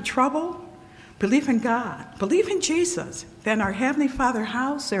heart be troubled. Believe in God. Believe in Jesus. That in our Heavenly Father's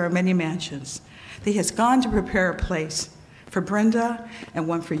house there are many mansions. That he has gone to prepare a place for Brenda and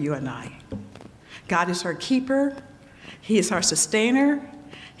one for you and I. God is our keeper. He is our sustainer.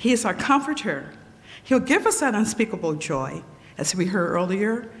 He is our comforter. He'll give us that unspeakable joy, as we heard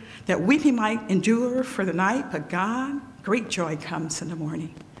earlier, that weeping might endure for the night, but God, great joy comes in the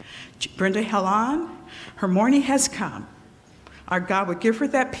morning. Brenda held on. Her morning has come. Our God will give her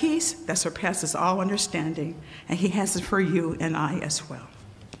that peace that surpasses all understanding, and he has it for you and I as well.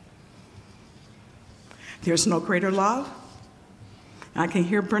 There's no greater love. I can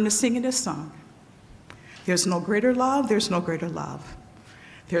hear Brenda singing this song. There's no greater love, there's no greater love.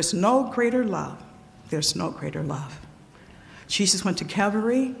 There's no greater love, there's no greater love. Jesus went to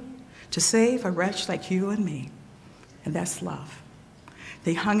Calvary to save a wretch like you and me, and that's love.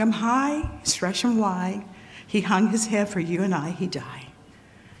 They hung him high, stretched him wide. He hung his head for you and I, he died.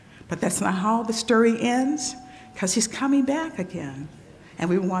 But that's not how the story ends, because he's coming back again, and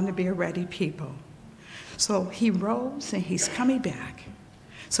we want to be a ready people. So he rose and he's coming back.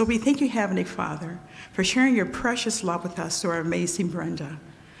 So we thank you, Heavenly Father, for sharing your precious love with us through our amazing Brenda.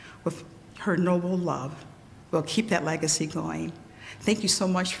 With her noble love, we'll keep that legacy going. Thank you so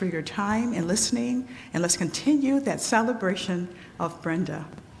much for your time and listening, and let's continue that celebration of Brenda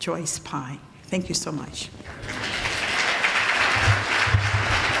Joyce Pye. Thank you so much.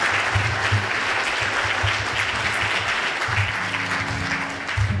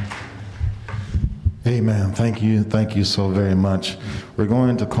 Amen. Thank you. Thank you so very much. We're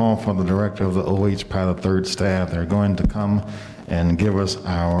going to call for the director of the OH Pilot Third staff. They're going to come and give us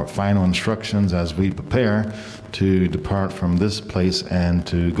our final instructions as we prepare to depart from this place and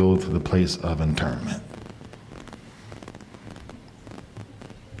to go to the place of interment.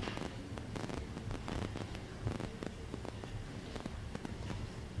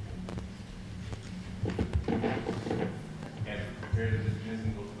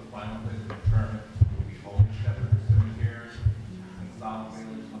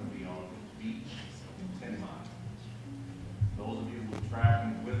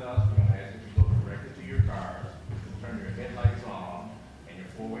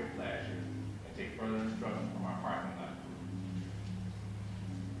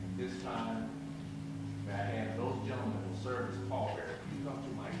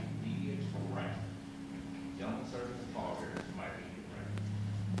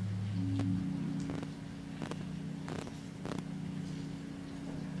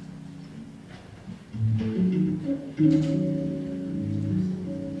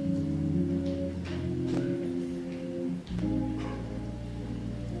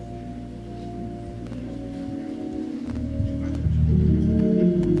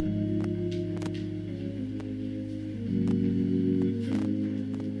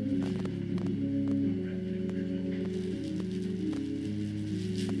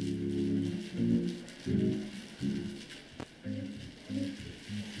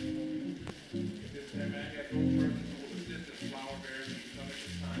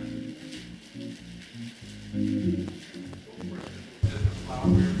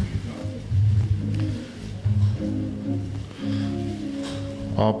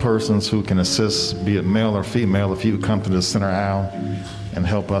 All persons who can assist, be it male or female, if you would come to the center aisle and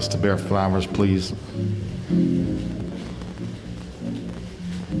help us to bear flowers, please.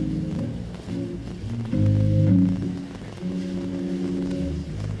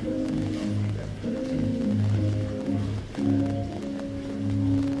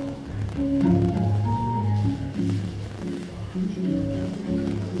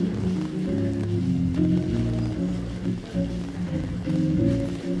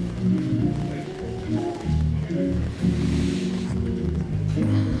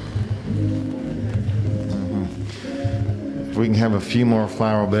 We can have a few more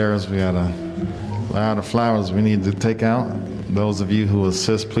flower bearers. We got a lot of flowers we need to take out. Those of you who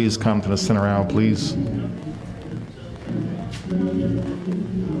assist, please come to the center aisle, please.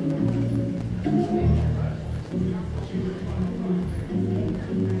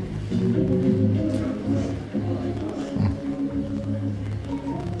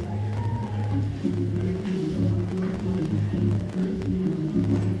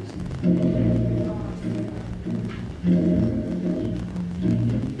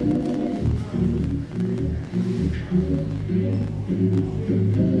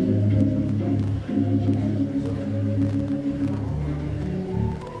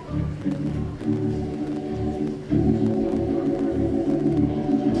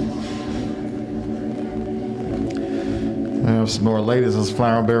 Some more ladies as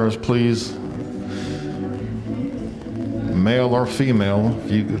flower bearers, please. Male or female,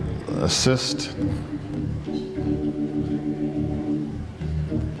 if you could assist.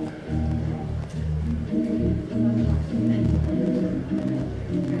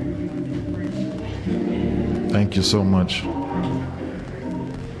 Thank you so much.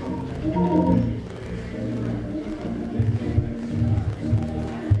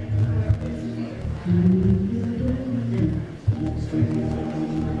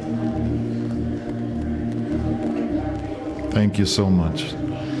 Thank you so much.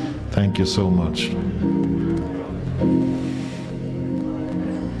 Thank you so much.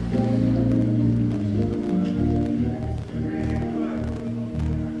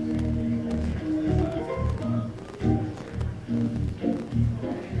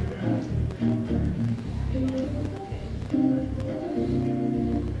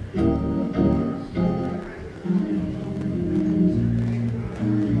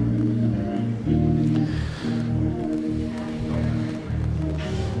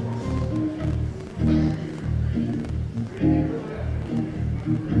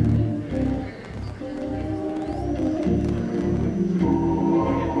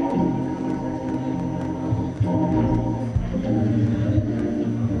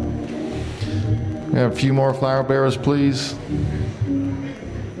 We have a few more flower bearers, please.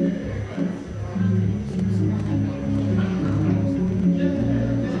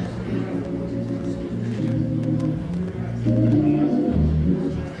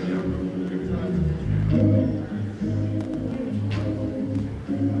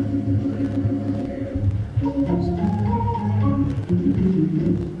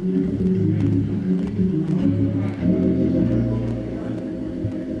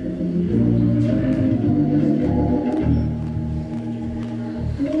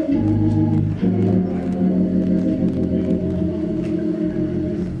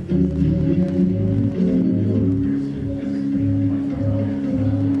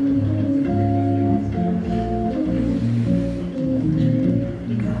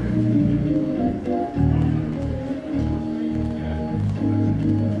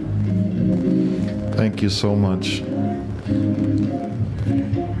 Thank you so much.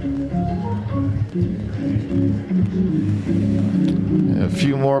 A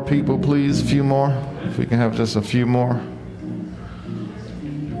few more people, please. A few more. If we can have just a few more.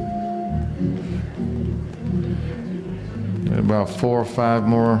 About 4 or 5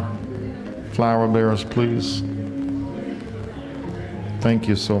 more flower bearers, please. Thank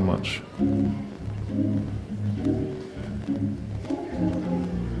you so much.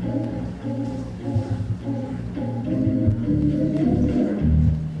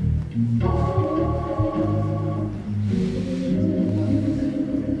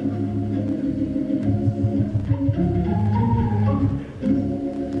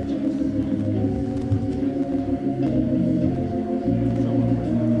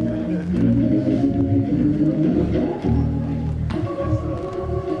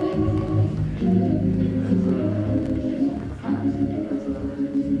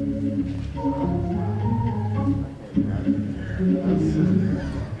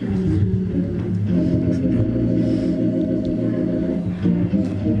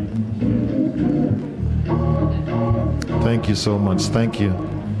 Thank you so much. Thank you.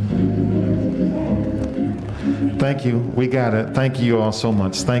 Thank you. We got it. Thank you all so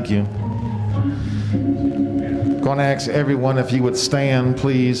much. Thank you. Going to ask everyone if you would stand,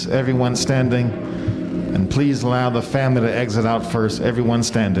 please. Everyone standing. And please allow the family to exit out first. Everyone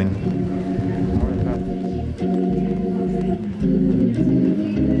standing.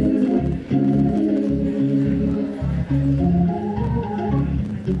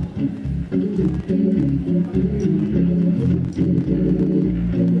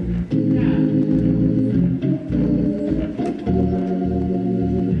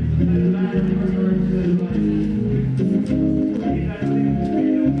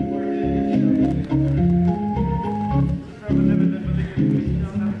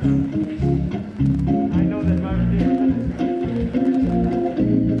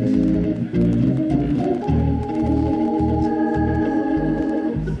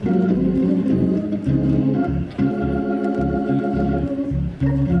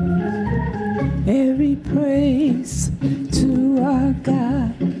 Every praise to our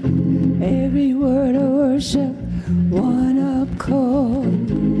God, every word of worship, one accord.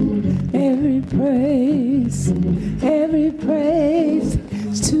 Every praise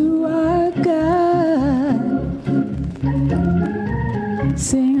to our God.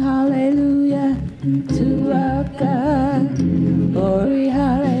 Sing hallelujah to our God. Glory,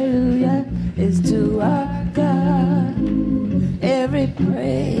 hallelujah is to our God. Every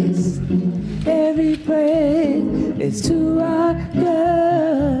praise is to our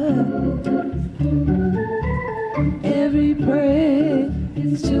God. Every praise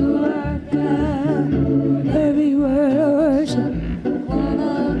is to our God. Every word of worship, one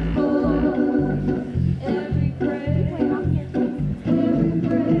accord. Every praise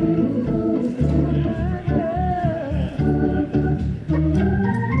to our God.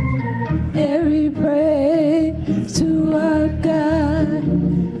 Every praise to our God.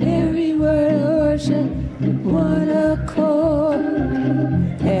 Every word of worship, one accord.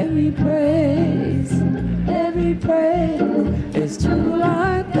 Every praise is to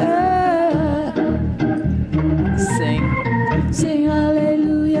our God. Sing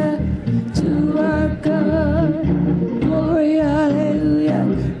hallelujah to our God. Glory, hallelujah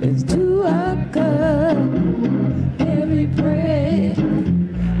is to our God. Every praise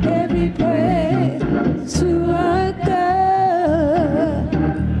to our God.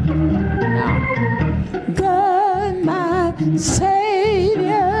 God, my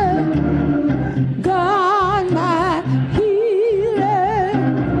Savior, God, my healer,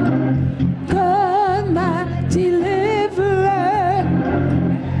 God, my deliverer.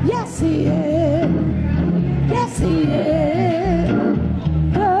 Yes, He is. Yes, He is.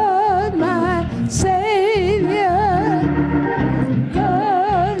 God, my Savior.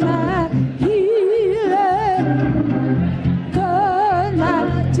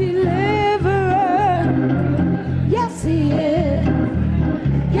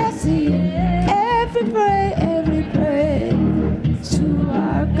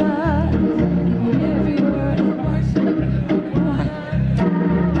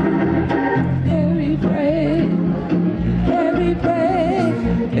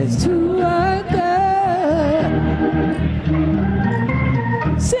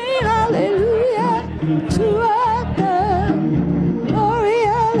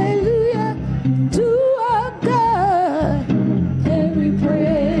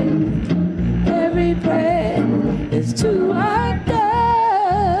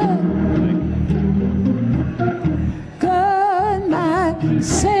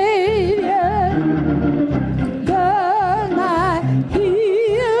 Savior, God my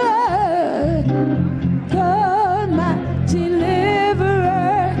healer, God my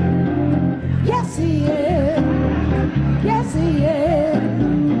deliverer. Yes, He is. Yes, He is.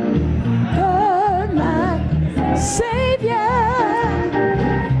 God my Savior,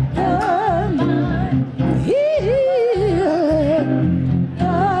 God my healer,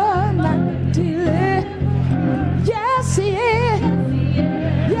 God my deliverer. Yes, He is.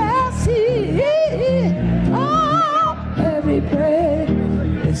 Yes, He is. Oh, every prayer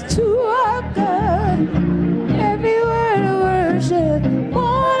is to our God. Every word of worship,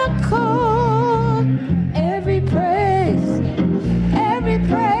 one accord. Every praise, every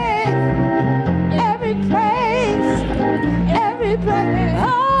praise, every praise, every praise.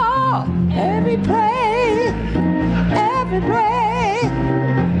 Oh, every praise, every praise,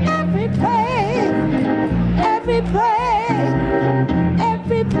 every praise, every praise,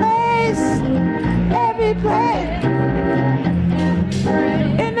 every praise, every praise.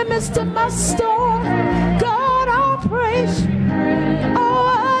 In the midst of my storm, God, I'll praise you. Oh,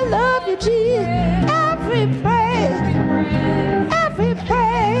 I love you, Jesus. Every praise, every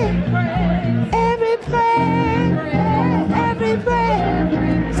praise, every praise, every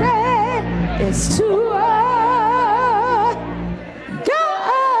praise, say it's to our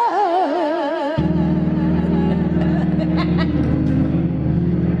God.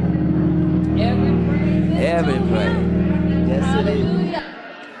 Every praise. Yes, it is.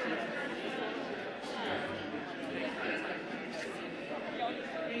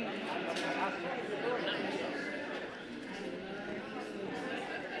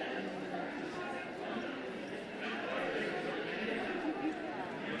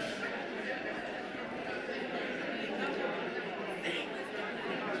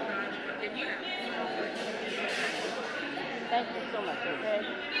 Thank you so much, okay?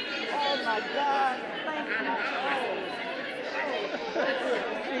 Oh my God, thank you.